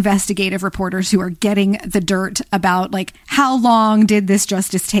into investigative reporters who are getting the dirt about how long did this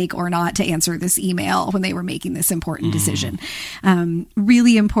justice take or not to answer this email when they were making this important decision.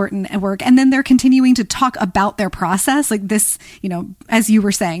 Really important work. And then they're continuing to talk about their process this, as you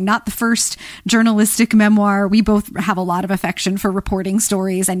were saying, not the first journalistic memoir. We both have a lot of affection for reporting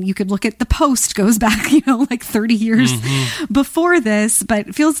stories, and you could look at The Post goes back, 30 years before this, but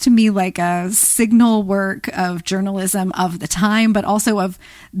it feels to me like a signal work of journalism of the time, but also of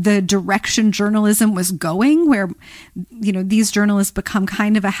the direction journalism was going, where, these journalists become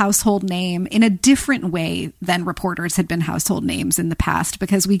kind of a household name in a different way than reporters had been household names in the past,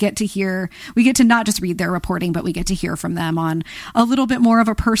 because we get to not just read their reporting, but we get to hear from them on a little bit more of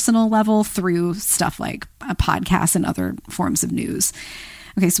a personal level through stuff like a podcast and other forms of news.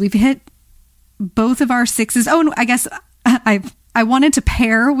 Okay, so we've hit both of our 6s. Oh, and I guess I wanted to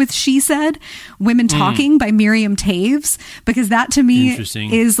pair with She Said, Women Talking by Miriam Toews, because that to me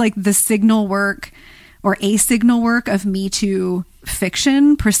is the signal work or a signal work of Me Too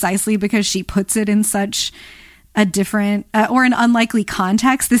fiction, precisely because she puts it in such a different or an unlikely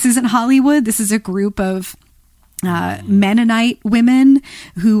context. This isn't Hollywood. This is a group of Mennonite women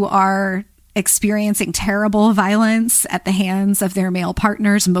who are experiencing terrible violence at the hands of their male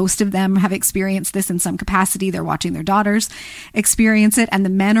partners. Most of them have experienced this in some capacity. They're watching their daughters experience it, and the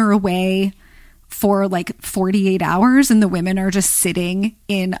men are away for 48 hours, and the women are just sitting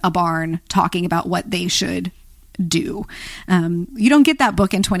in a barn talking about what they should do. You don't get that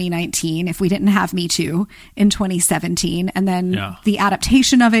book in 2019 if we didn't have Me Too in 2017. And then the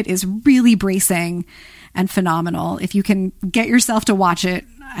adaptation of it is really bracing and phenomenal. If you can get yourself to watch it,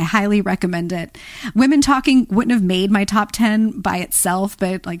 I highly recommend it. Women Talking wouldn't have made my top 10 by itself,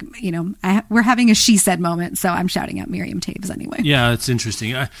 but we're having a She Said moment, so I'm shouting out Miriam Toews anyway. Yeah, it's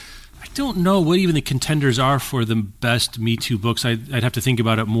interesting. I don't know what even the contenders are for the best Me Too books. I'd have to think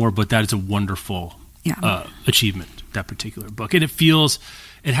about it more, but that is a wonderful achievement, that particular book. And it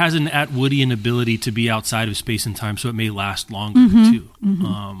has an Atwoodian ability to be outside of space and time, so it may last longer too.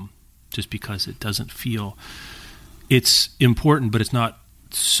 Just because it doesn't feel, it's important, but it's not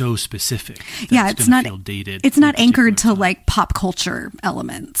so specific. It's not dated. It's not anchored to pop culture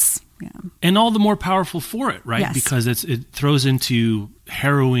elements. Yeah. And all the more powerful for it, right? Yes. Because it throws into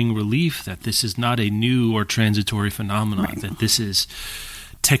harrowing relief that this is not a new or transitory phenomenon, that this is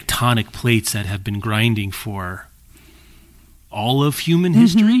tectonic plates that have been grinding for all of human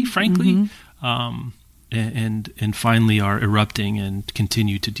history, frankly, and finally are erupting and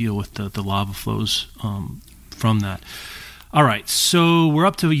continue to deal with the lava flows from that. All right, so we're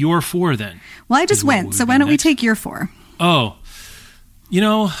up to your 4 then. Well, I just went, so why don't we take your 4? Oh,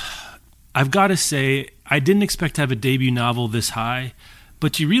 I've got to say, I didn't expect to have a debut novel this high,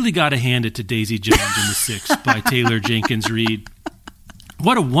 but you really got to hand it to Daisy Jones in the 6th by Taylor Jenkins Reid.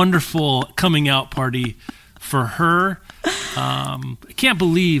 What a wonderful coming out party for her. I can't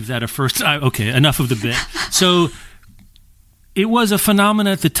believe that okay, enough of the bit. So it was a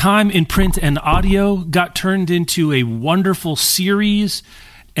phenomenon at the time in print and audio, got turned into a wonderful series,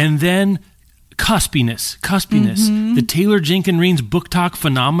 and then cuspiness. The Taylor Jenkins Reid's book talk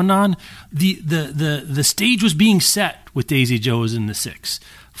phenomenon. The stage was being set with Daisy Jones and the Six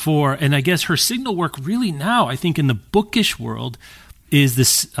and I guess her signal work really now, I think in the bookish world, is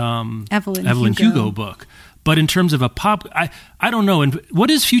this Evelyn Hugo book. But in terms of a pop, I don't know. And what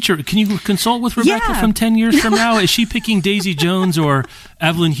is future? Can you consult with Rebecca from 10 years from now? Is she picking Daisy Jones or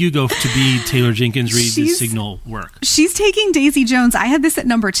Evelyn Hugo to be Taylor Jenkins Reid's signal work? She's taking Daisy Jones. I had this at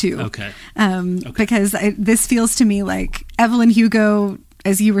number 2. Okay. Because this feels to me like Evelyn Hugo,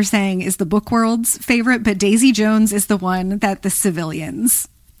 as you were saying, is the book world's favorite, but Daisy Jones is the one that the civilians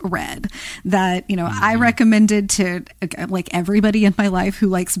read, that I recommended to like everybody in my life who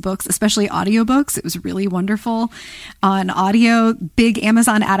likes books, especially audiobooks. It was really wonderful on audio. Big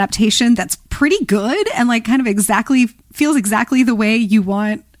Amazon adaptation that's pretty good and like kind of feels exactly the way you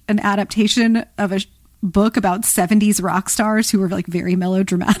want an adaptation of a book about 70s rock stars who were like very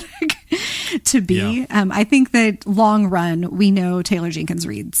melodramatic to be. I think that long run we know Taylor Jenkins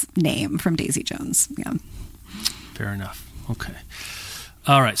Reid's name from Daisy Jones. Fair enough. Okay.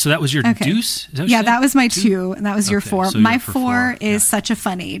 All right, so that was your deuce? Is that what that was my 2, and that was your 4. So my 4 is Such a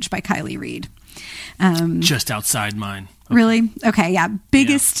Fun Age by Kiley Reid. Just outside mine. Okay. Really? Okay, yeah.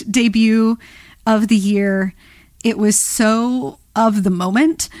 Biggest debut of the year. It was so of the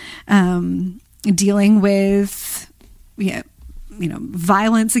moment, dealing with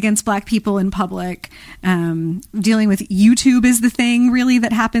violence against Black people in public, dealing with YouTube is the thing really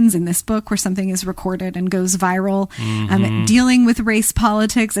that happens in this book where something is recorded and goes viral, dealing with race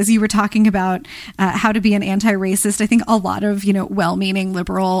politics, as you were talking about how to be an anti-racist. I think a lot of well-meaning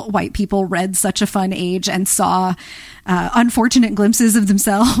liberal white people read Such a Fun Age and saw unfortunate glimpses of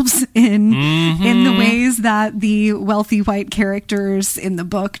themselves in the ways that the wealthy white characters in the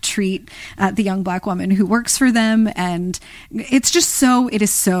book treat the young Black woman who works for them. And it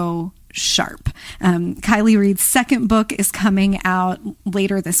is so sharp. Kiley Reid's second book is coming out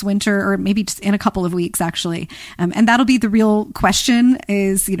later this winter, or maybe just in a couple of weeks, actually. And that'll be the real question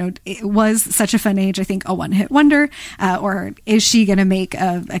is, was Such a Fun Age, I think, a one-hit wonder? Or is she going to make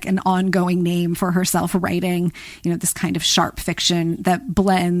an ongoing name for herself writing, this kind of sharp fiction that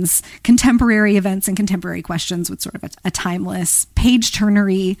blends contemporary events and contemporary questions with sort of a timeless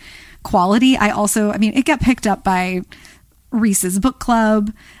page-turnery quality? It got picked up by Reese's Book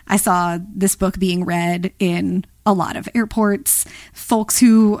Club. I saw this book being read in a lot of airports. Folks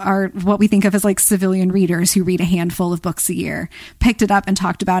who are what we think of as like civilian readers who read a handful of books a year picked it up and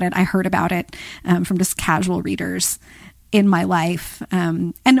talked about it. I heard about it from just casual readers in my life.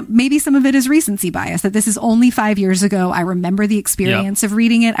 And maybe some of it is recency bias, that this is only 5 years ago. I remember the experience of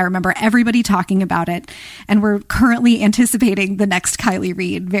reading it. I remember everybody talking about it. And we're currently anticipating the next Kiley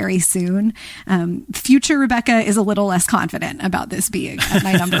Reid very soon. Future Rebecca is a little less confident about this being at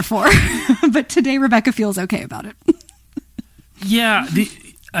my number 4. But today Rebecca feels okay about it. Yeah.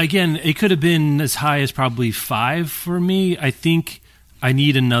 Again, it could have been as high as probably 5 for me. I think I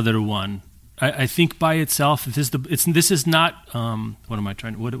need another one. I think by itself, this is not what am I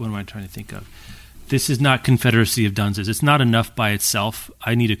trying to think of? This is not Confederacy of Dunces. It's not enough by itself.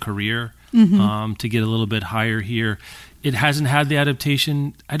 I need a career to get a little bit higher here. It hasn't had the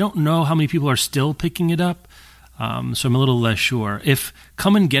adaptation. I don't know how many people are still picking it up, so I'm a little less sure. If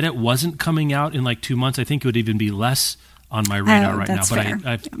Come and Get It wasn't coming out in like 2 months, I think it would even be less on my radar right now. But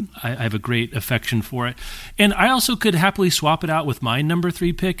I have a great affection for it, and I also could happily swap it out with my number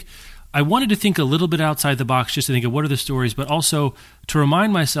 3 pick. I wanted to think a little bit outside the box, just to think of what are the stories, but also to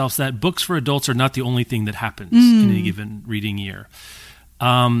remind myself that books for adults are not the only thing that happens in any given reading year.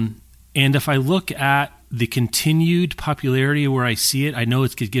 And if I look at the continued popularity where I see it, I know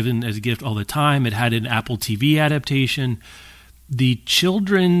it's given as a gift all the time. It had an Apple TV adaptation. The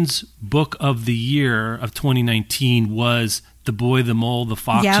children's book of the year of 2019 was The Boy, the Mole, the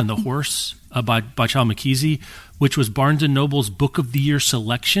Fox, and the Horse by Child McKeesey, which was Barnes & Noble's Book of the Year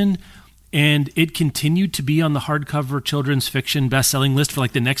selection. And it continued to be on the hardcover children's fiction best-selling list for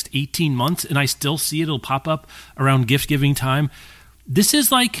like the next 18 months, and I still see it'll pop up around gift-giving time. This is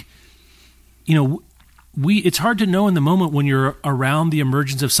like, it's hard to know in the moment when you're around the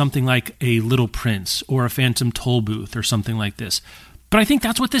emergence of something like a Little Prince or a Phantom Tollbooth or something like this. But I think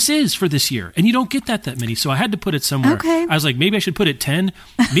that's what this is for this year. And you don't get that many. So I had to put it somewhere. Okay. I was like, maybe I should put it 10.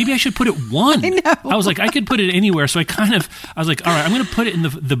 Maybe I should put it 1. I know. I was like, I could put it anywhere. So I was like, all right, I'm going to put it in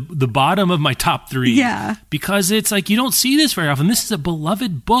the bottom of my top 3. Yeah. Because it's like, you don't see this very often. This is a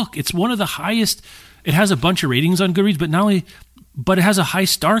beloved book. It's one of the highest. It has a bunch of ratings on Goodreads, but it has a high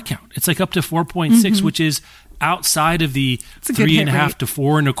star count. It's like up to 4.6, which is outside of the 3.5 to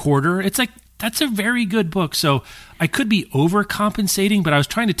 4.25. It's like, that's a very good book. So I could be overcompensating, but I was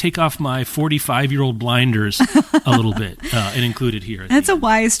trying to take off my 45-year-old blinders a little bit and include it here. That's a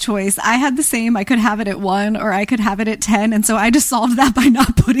wise choice. I had the same. I could have it at 1 or I could have it at 10. And so I just solved that by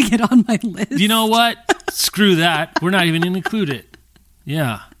not putting it on my list. You know what? Screw that. We're not even going to include it.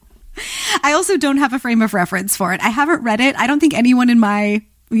 Yeah. I also don't have a frame of reference for it. I haven't read it. I don't think anyone in my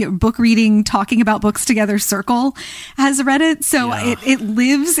book reading, talking about books together circle has read it. So it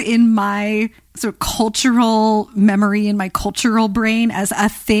lives in my sort of cultural memory, in my cultural brain as a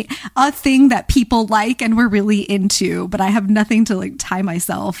thing that people like and we're really into, but I have nothing to like tie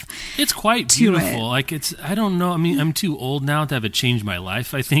myself. It's quite beautiful. Like I don't know. I mean, I'm too old now to have it change my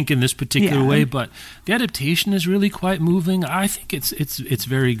life, I think, in this particular way, but the adaptation is really quite moving. I think it's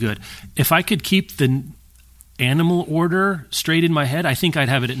very good. If I could keep the animal order straight in my head, I think I'd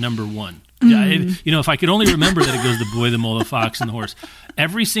have it at number 1. Yeah, if I could only remember that it goes the boy, the mole, the fox, and the horse.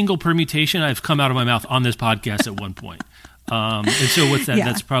 Every single permutation I've come out of my mouth on this podcast at one point. And so what's that? Yeah.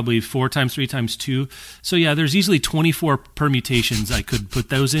 That's probably 4 times 3 times 2. So yeah, there's easily 24 permutations I could put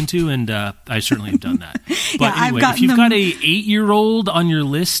those into, and I certainly have done that. But anyway, if you've got a 8-year-old on your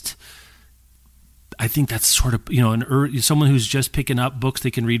list, I think that's sort of, someone who's just picking up books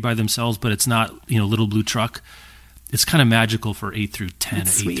they can read by themselves, but it's not, Little Blue Truck. It's kind of magical for 8 through 10,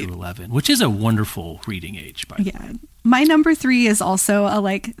 that's 8 sweet. Through 11, which is a wonderful reading age, by the way. My number 3 is also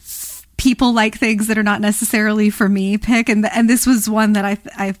a people like things that are not necessarily for me pick. And this was one that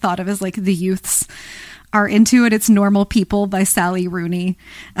I thought of as like the youths are into it. It's Normal People by Sally Rooney.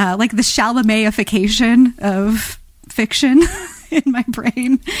 Like the Chalamet-ification of fiction in my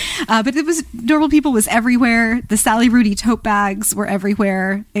brain. But Normal People was everywhere. The Sally Rooney tote bags were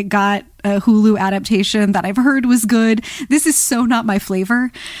everywhere. It got a Hulu adaptation that I've heard was good. This is so not my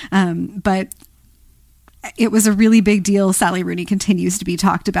flavor. But it was a really big deal. Sally Rooney continues to be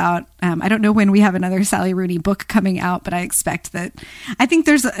talked about. I don't know when we have another Sally Rooney book coming out, but I expect that. I think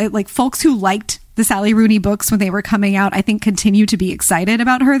there's folks who liked the Sally Rooney books when they were coming out, I think continue to be excited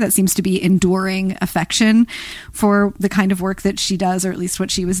about her. That seems to be enduring affection for the kind of work that she does, or at least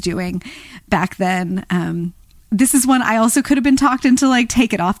what she was doing back then. This is one I also could have been talked into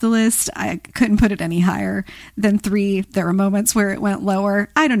take it off the list. I couldn't put it any higher than 3. There were moments where it went lower.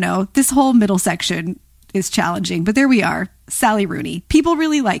 I don't know. This whole middle section is challenging, but there we are. Sally Rooney. People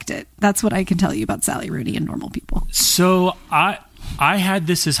really liked it. That's what I can tell you about Sally Rooney and Normal People. So I had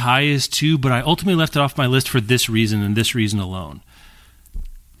this as high as 2, but I ultimately left it off my list for this reason and this reason alone.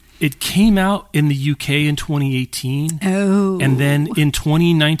 It came out in the UK in 2018. Oh. And then in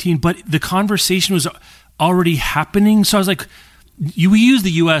 2019, but the conversation was already happening. So I was like, we use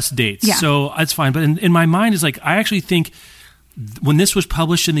the US dates, so that's fine. But in my mind, it's like, I actually think when this was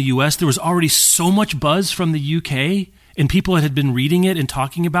published in the US, there was already so much buzz from the UK and people that had been reading it and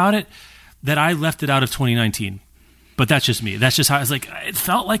talking about it that I left it out of 2019. But that's just me. That's just how it's like. It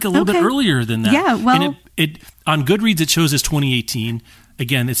felt like a little bit earlier than that. Yeah, well, and it on Goodreads it shows as 2018.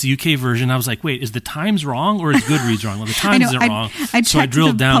 Again, it's the UK version. I was like, wait, is the Times wrong or is Goodreads wrong? Well, the Times isn't wrong. So I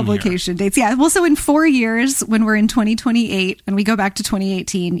drilled down publication dates. Yeah. Well, so in 4 years, when we're in 2028 and we go back to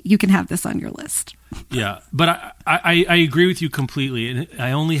 2018, you can have this on your list. Yeah, but I agree with you completely. And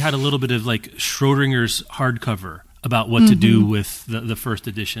I only had a little bit of Schrodinger's hardcover about what to do with the first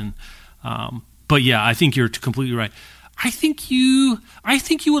edition. But yeah, I think you're completely right. I think you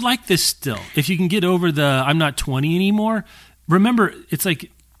would like this still. If you can get over the I'm not 20 anymore. Remember, it's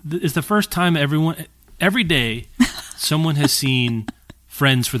it's the first time every day someone has seen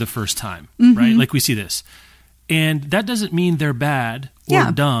Friends for the first time, right? Like we see this. And that doesn't mean they're bad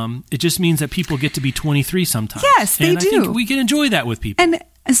or dumb. It just means that people get to be 23 sometimes. Yes, they do. I think we can enjoy that with people. And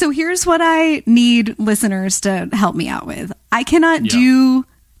so here's what I need listeners to help me out with. I cannot do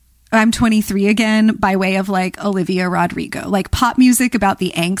I'm 23 again by way of Olivia Rodrigo. Pop music about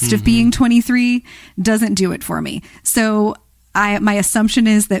the angst of being 23 doesn't do it for me. So my assumption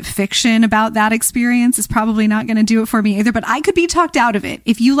is that fiction about that experience is probably not going to do it for me either, but I could be talked out of it.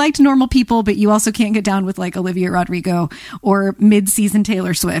 If you liked Normal People, but you also can't get down with Olivia Rodrigo or mid-season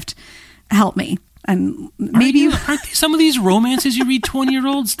Taylor Swift, help me. And maybe aren't some of these romances you read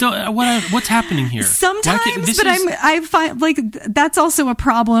 20-year-olds still? What's happening here? Sometimes, but I find that's also a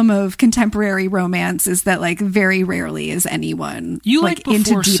problem of contemporary romance is that very rarely is anyone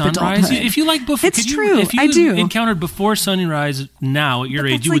into deep Sunrise. adulthood. If you like Before, it's true. If you I do. encountered Before Sunrise now at your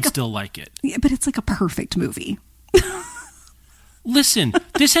age, you would still like it. Yeah, but it's a perfect movie. Listen,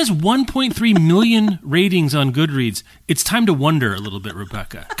 this has 1.3 million ratings on Goodreads. It's time to wonder a little bit,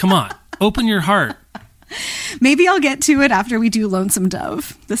 Rebecca. Come on. Open your heart. Maybe I'll get to it after we do Lonesome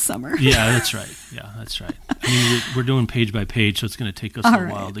Dove this summer. Yeah, that's right. I mean, we're doing page by page, so it's going to take us a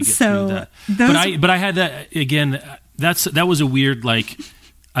while to get through that. But I had that again. That was a weird, like,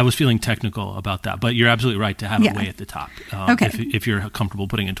 I was feeling technical about that, but you're absolutely right to have it way at the top. If you're comfortable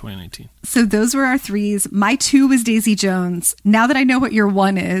putting in 2019. So those were our 3s. My 2 was Daisy Jones. Now that I know what your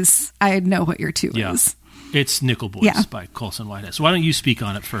 1 is, I know what your 2 is. It's Nickel Boys by Colson Whitehead. So why don't you speak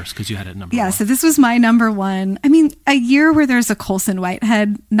on it first, because you had it number 1. Yeah, so this was my number 1. I mean, a year where there's a Colson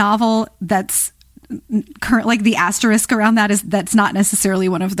Whitehead novel that's current, like the asterisk around that's not necessarily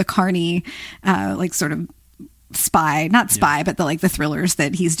one of the Carney, like sort of but the thrillers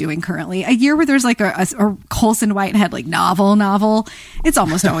that he's doing currently. A year where there's like a Colson Whitehead like novel, it's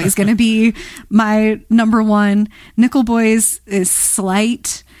almost always going to be my number 1. Nickel Boys is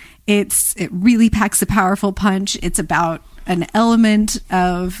slight. It really packs a powerful punch. It's about an element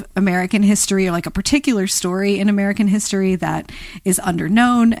of American history, or like a particular story in American history that is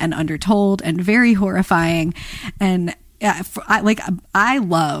underknown and undertold and very horrifying. And I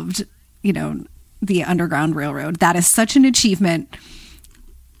loved, the Underground Railroad. That is such an achievement.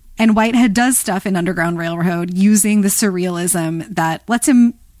 And Whitehead does stuff in Underground Railroad using the surrealism that lets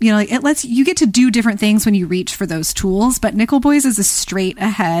him, you get to do different things when you reach for those tools. But Nickel Boys is a straight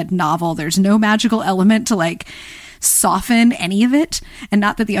ahead novel. There's no magical element to like soften any of it. And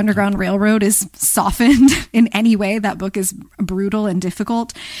not that the Underground Railroad is softened in any way. That book is brutal and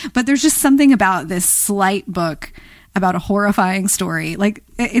difficult. But there's just something about this slight book about a horrifying story. Like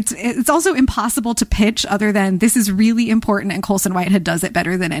it's also impossible to pitch other than this is really important and Colson Whitehead does it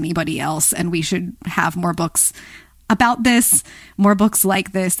better than anybody else. And we should have more books about this, more books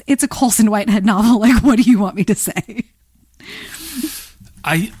like this. It's a Colson Whitehead novel. Like, what do you want me to say?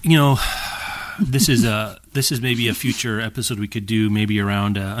 This is maybe a future episode we could do, maybe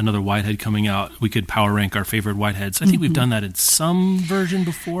around another Whitehead coming out. We could power rank our favorite Whiteheads. I think we've done that in some version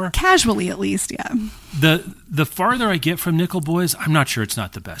before. Casually, at least, yeah. The farther I get from Nickel Boys, I'm not sure it's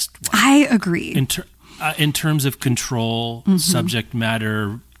not the best one. I agree. In terms of control, subject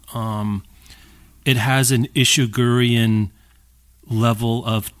matter, it has an Ishigurian level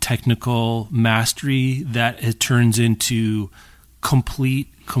of technical mastery that it turns into complete,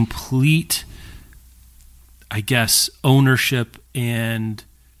 I guess, ownership and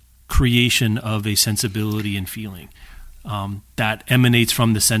creation of a sensibility and feeling that emanates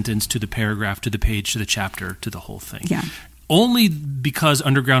from the sentence to the paragraph to the page to the chapter to the whole thing. Yeah. Only because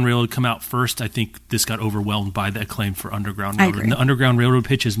Underground Railroad come out first, I think this got overwhelmed by the acclaim for Underground Railroad. I agree. And the Underground Railroad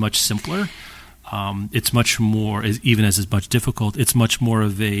pitch is much simpler. It's much more, even as it's much difficult, it's much more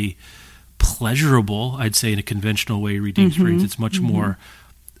of a pleasurable, I'd say in a conventional way, reading experience. It's much more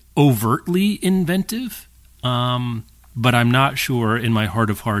overtly inventive. But I'm not sure in my heart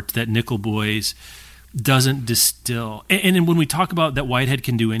of hearts that Nickel Boys doesn't distill. And when we talk about that Whitehead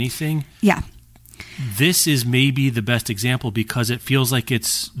can do anything, this is maybe the best example because it feels like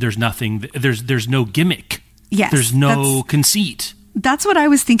there's nothing, there's no gimmick. Yes, there's no conceit. That's what I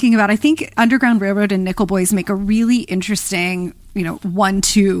was thinking about. I think Underground Railroad and Nickel Boys make a really interesting,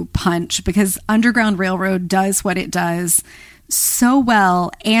 1-2 punch because Underground Railroad does what it does so well,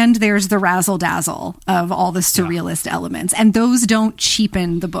 and there's the razzle dazzle of all the surrealist elements, and those don't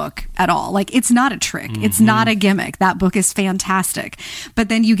cheapen the book at all. Like, it's not a trick, it's not a gimmick. That book is fantastic. But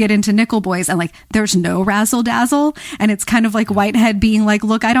then you get into Nickel Boys and like there's no razzle dazzle, and it's kind of like Whitehead being like,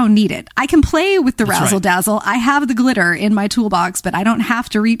 look, I don't need it. I can play with the razzle dazzle. I have the glitter in my toolbox, but I don't have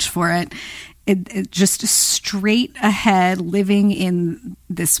to reach for it. It just straight ahead, living in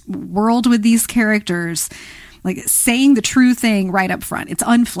this world with these characters, like saying the true thing right up front. It's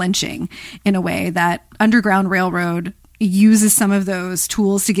unflinching in a way that Underground Railroad uses some of those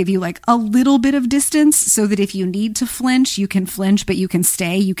tools to give you like a little bit of distance so that if you need to flinch, you can flinch, but you can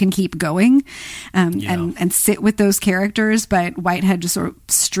stay, you can keep going and sit with those characters. But Whitehead just sort of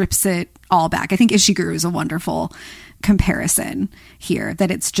strips it all back. I think Ishiguro is a wonderful comparison here,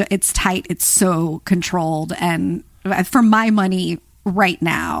 that it's tight, it's so controlled, and for my money right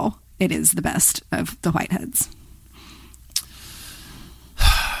now, it is the best of the Whiteheads.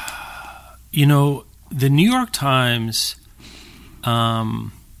 The New York Times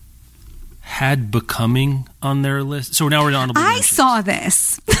had Becoming on their list. So now we're on honorable mentions. I saw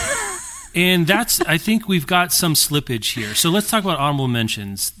this. And I think we've got some slippage here. So let's talk about honorable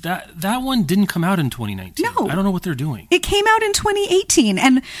mentions. That one didn't come out in 2019. No. I don't know what they're doing. It came out in 2018.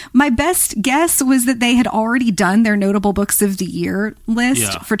 And my best guess was that they had already done their notable books of the year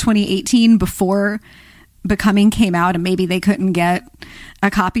list for 2018 before Becoming came out and maybe they couldn't get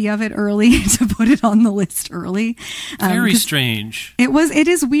a copy of it early to put it on the list early. Very strange. It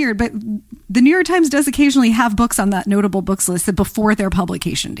is weird, but the New York Times does occasionally have books on that notable books list before their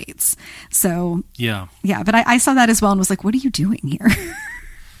publication dates. So yeah, but I saw that as well and was like, what are you doing here?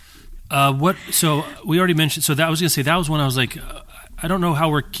 So we already mentioned, so that I was going to say, that was when I was like, I don't know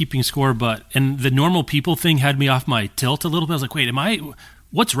how we're keeping score, and the normal people thing had me off my tilt a little bit. I was like, wait,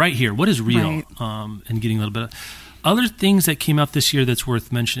 what's right here? What is real? Right. And getting a little bit of other things that came out this year that's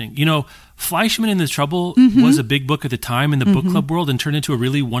worth mentioning. Fleischman in the Trouble was a big book at the time in the book club world and turned into a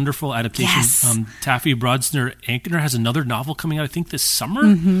really wonderful adaptation. Yes. Taffy Brodsner-Ankner has another novel coming out, I think, this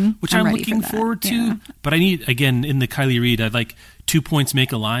summer, which I'm looking forward to. Yeah. But I need, again, in the Kiley Reid, I'd like 2 points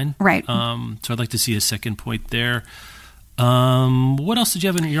make a line. Right. So I'd like to see a second point there. What else did you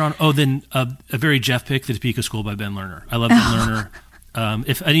have in your own? Oh, then a very Jeff pick, The Topeka School by Ben Lerner. I love Ben Lerner.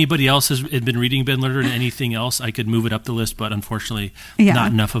 If anybody else has been reading Ben Lerner and anything else, I could move it up the list, but unfortunately,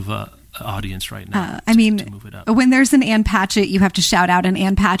 not enough of a audience right now. To move it up. When there's an Ann Patchett, you have to shout out an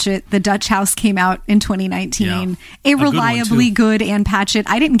Ann Patchett. The Dutch House came out in 2019. Yeah. A reliably good Ann Patchett.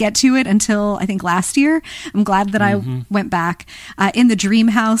 I didn't get to it until I think last year. I'm glad that I went back. In the Dream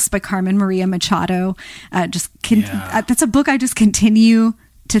House by Carmen Maria Machado. That's a book I just continue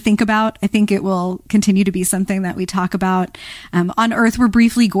to think about. I think it will continue to be something that we talk about. On Earth We're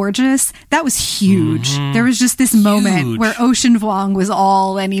Briefly Gorgeous. That was huge. There was just this moment where Ocean Vuong was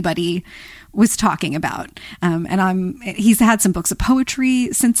all anybody was talking about. He's had some books of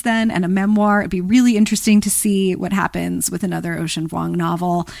poetry since then and a memoir. It'd be really interesting to see what happens with another Ocean Vuong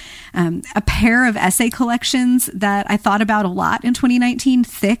novel. A pair of essay collections that I thought about a lot in 2019,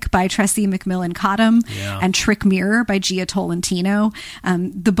 Thick by Tressie McMillan Cottom and Trick Mirror by Gia Tolentino.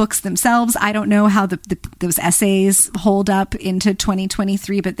 The books themselves, I don't know how those essays hold up into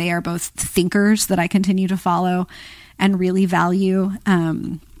 2023, but they are both thinkers that I continue to follow and really value.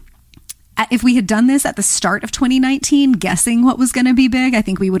 If we had done this at the start of 2019, guessing what was going to be big, I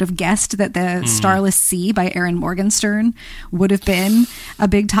think we would have guessed that the Starless Sea by Erin Morgenstern would have been a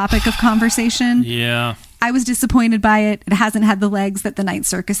big topic of conversation. Yeah. I was disappointed by it. It hasn't had the legs that The Night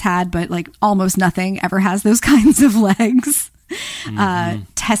Circus had, but like almost nothing ever has those kinds of legs.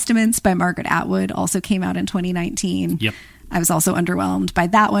 Testaments by Margaret Atwood also came out in 2019. Yep. I was also underwhelmed by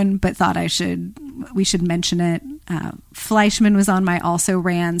that one, but thought we should mention it. Fleischman was on my also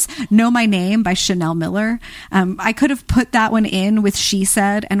rans. Know My Name by Chanel Miller. I could have put that one in with She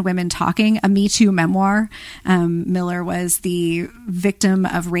Said and Women Talking, a Me Too memoir. Miller was the victim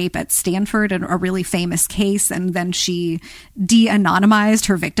of rape at Stanford, a really famous case, and then she de-anonymized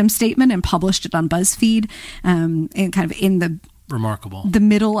her victim statement and published it on BuzzFeed, and kind of in the remarkable the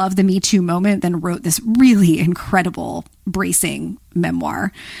middle of the Me Too moment, then wrote this really incredible, bracing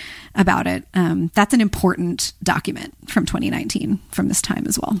memoir about it. That's an important document from 2019 from this time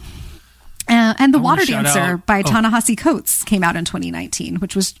as well. And The Water Dancer by Ta-Nehisi Coates came out in 2019,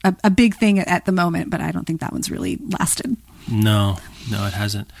 which was a big thing at the moment, but I don't think that one's really lasted. No, it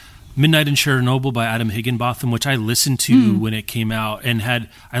hasn't. Midnight in Chernobyl by Adam Higginbotham, which I listened to when it came out, and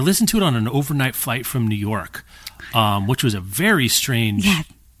I listened to it on an overnight flight from New York, which was a very strange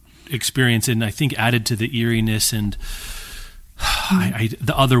experience, and I think added to the eeriness and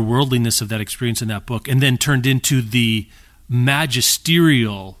the otherworldliness of that experience in that book, and then turned into the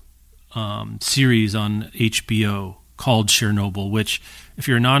magisterial series on HBO called Chernobyl, which, if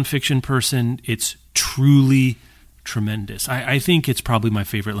you're a nonfiction person, it's truly tremendous. I think it's probably my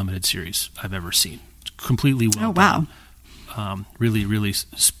favorite limited series I've ever seen. It's completely well done. Really, really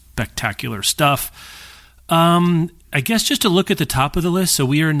spectacular stuff. I guess just to look at the top of the list, so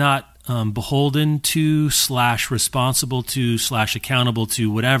we are not beholden to / responsible to / accountable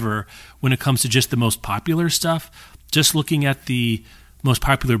to whatever when it comes to just the most popular stuff. Just looking at the most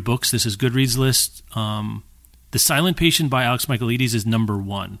popular books, this is Goodreads list. The Silent Patient by Alex Michaelides is number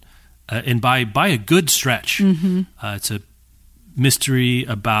 1. And by a good stretch. It's a mystery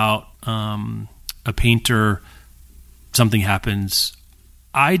about a painter. Something happens.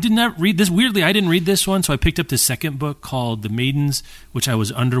 I did not read this. Weirdly, I didn't read this one, so I picked up the second book called The Maidens, which I was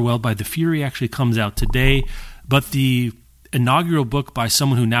underwhelmed by. The Fury actually comes out today, but the inaugural book by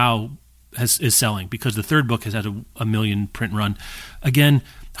someone who now is selling, because the third book has had a million print run. Again,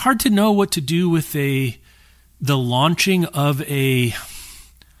 hard to know what to do with the launching of a...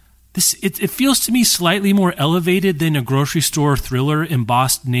 It feels to me slightly more elevated than a grocery store thriller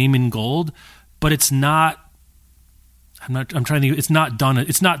embossed name in gold, but it's not. I'm trying to think. It's not done.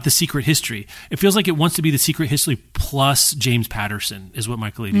 It's not The Secret History. It feels like it wants to be The Secret History plus James Patterson is what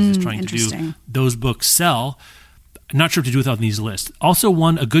Michaelides is trying to do. Those books sell. I'm not sure what to do without these lists. Also,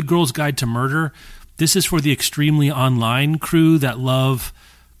 A Good Girl's Guide to Murder. This is for the extremely online crew that love,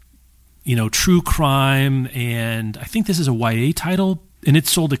 true crime, and I think this is a YA title, and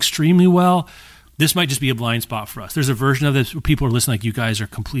it's sold extremely well. This might just be a blind spot for us. There's a version of this where people are listening like, you guys are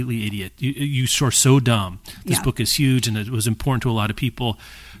completely idiot. You are so dumb. This book is huge, and it was important to a lot of people.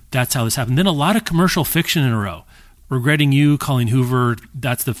 That's how this happened. Then a lot of commercial fiction in a row. Regretting You, Colleen Hoover,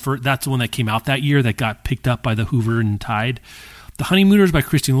 that's the one that came out that year that got picked up by the Hoover and Tide. The Honeymooners by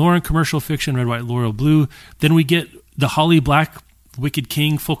Christine Lauren, commercial fiction, Red, White, Laurel, Blue. Then we get the Holly Black, Wicked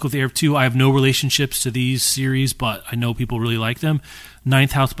King, Folk of the Air 2. I have no relationships to these series, but I know people really like them.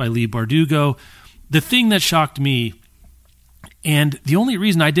 Ninth House by Leigh Bardugo. The thing that shocked me, and the only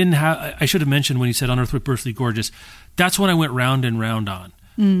reason I should have mentioned when you said Unearthly Earthly Gorgeous, that's when I went round and round on.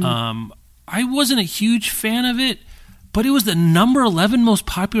 I wasn't a huge fan of it, but it was the number 11 most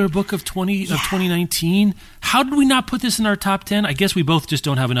popular book of 2019. How did we not put this in our top 10? I guess we both just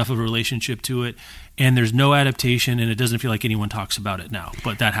don't have enough of a relationship to it, and there's no adaptation, and it doesn't feel like anyone talks about it now,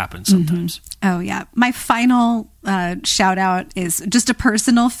 but that happens sometimes. Oh, yeah. My final shout out is just a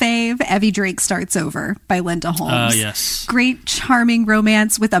personal fave, Evie Drake Starts Over by Linda Holmes. Yes. Great, charming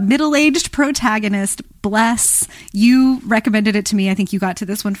romance with a middle-aged protagonist. Bless. You recommended it to me. I think you got to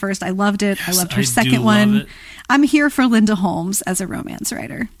this one first. I loved it. Yes, I loved her second one. I'm here for Linda Holmes as a romance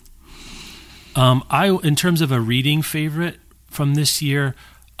writer. In terms of a reading favorite from this year,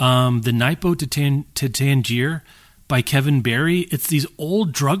 The Night Boat to Tangier by Kevin Barry. It's these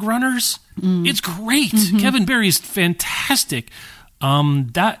old drug runners. It's great. Kevin Barry is fantastic.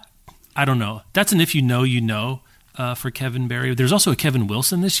 I don't know. That's an if you know for Kevin Barry. There's also a Kevin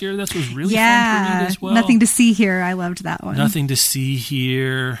Wilson this year. That was really fun to read as well. Nothing to See Here. I loved that one. Nothing to See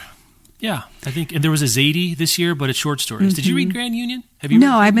Here. Yeah, I think there was a Zadie this year, but it's short stories. Did you read Grand Union? Have you?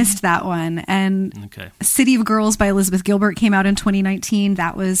 No, I missed that one. And City of Girls by Elizabeth Gilbert came out in 2019.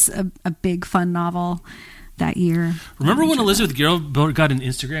 That was a big, fun novel that year. Remember when Elizabeth Gilbert got an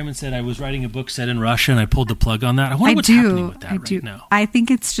Instagram and said, I was writing a book set in Russia, and I pulled the plug on that? I wonder what's happening with that right now. I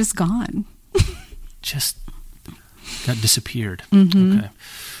think it's just gone. Just got disappeared. Okay.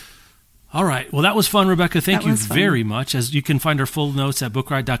 All right. Well, that was fun, Rebecca. Thank you very much. As you can find our full notes at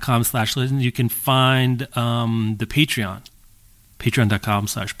bookriot.com/listen. You can find the Patreon,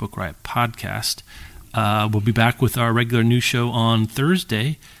 patreon.com/bookriotpodcast. We'll be back with our regular news show on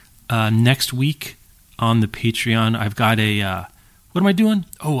Thursday. Next week on the Patreon, I've got what am I doing?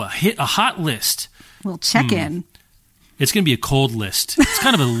 Oh, a hot list. We'll check in. It's going to be a cold list. It's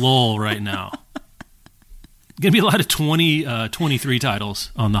kind of a lull right now. Going to be a lot of 23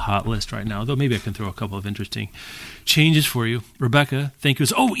 titles on the hot list right now, though maybe I can throw a couple of interesting changes for you. Rebecca, thank you.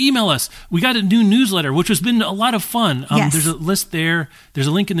 Email us. We got a new newsletter, which has been a lot of fun. Yes. There's a list there. There's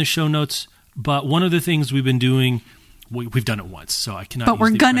a link in the show notes. But one of the things we've been doing, we've done it once, so I cannot. But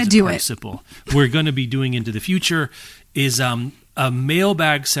we're going to do it. We're going to be doing into the future is a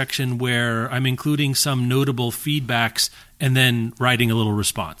mailbag section where I'm including some notable feedbacks and then writing a little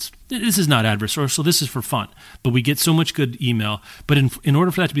response. This is not adversarial, so this is for fun. But we get so much good email. But in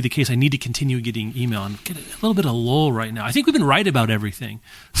order for that to be the case, I need to continue getting email and get a little bit of lull right now. I think we've been right about everything,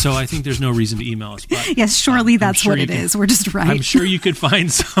 so I think there's no reason to email us. But, yes, surely that's what it is. We're just right. I'm sure you could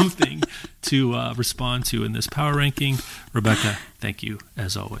find something to respond to in this power ranking. Rebecca, thank you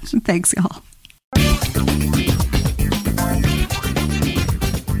as always. Thanks, y'all.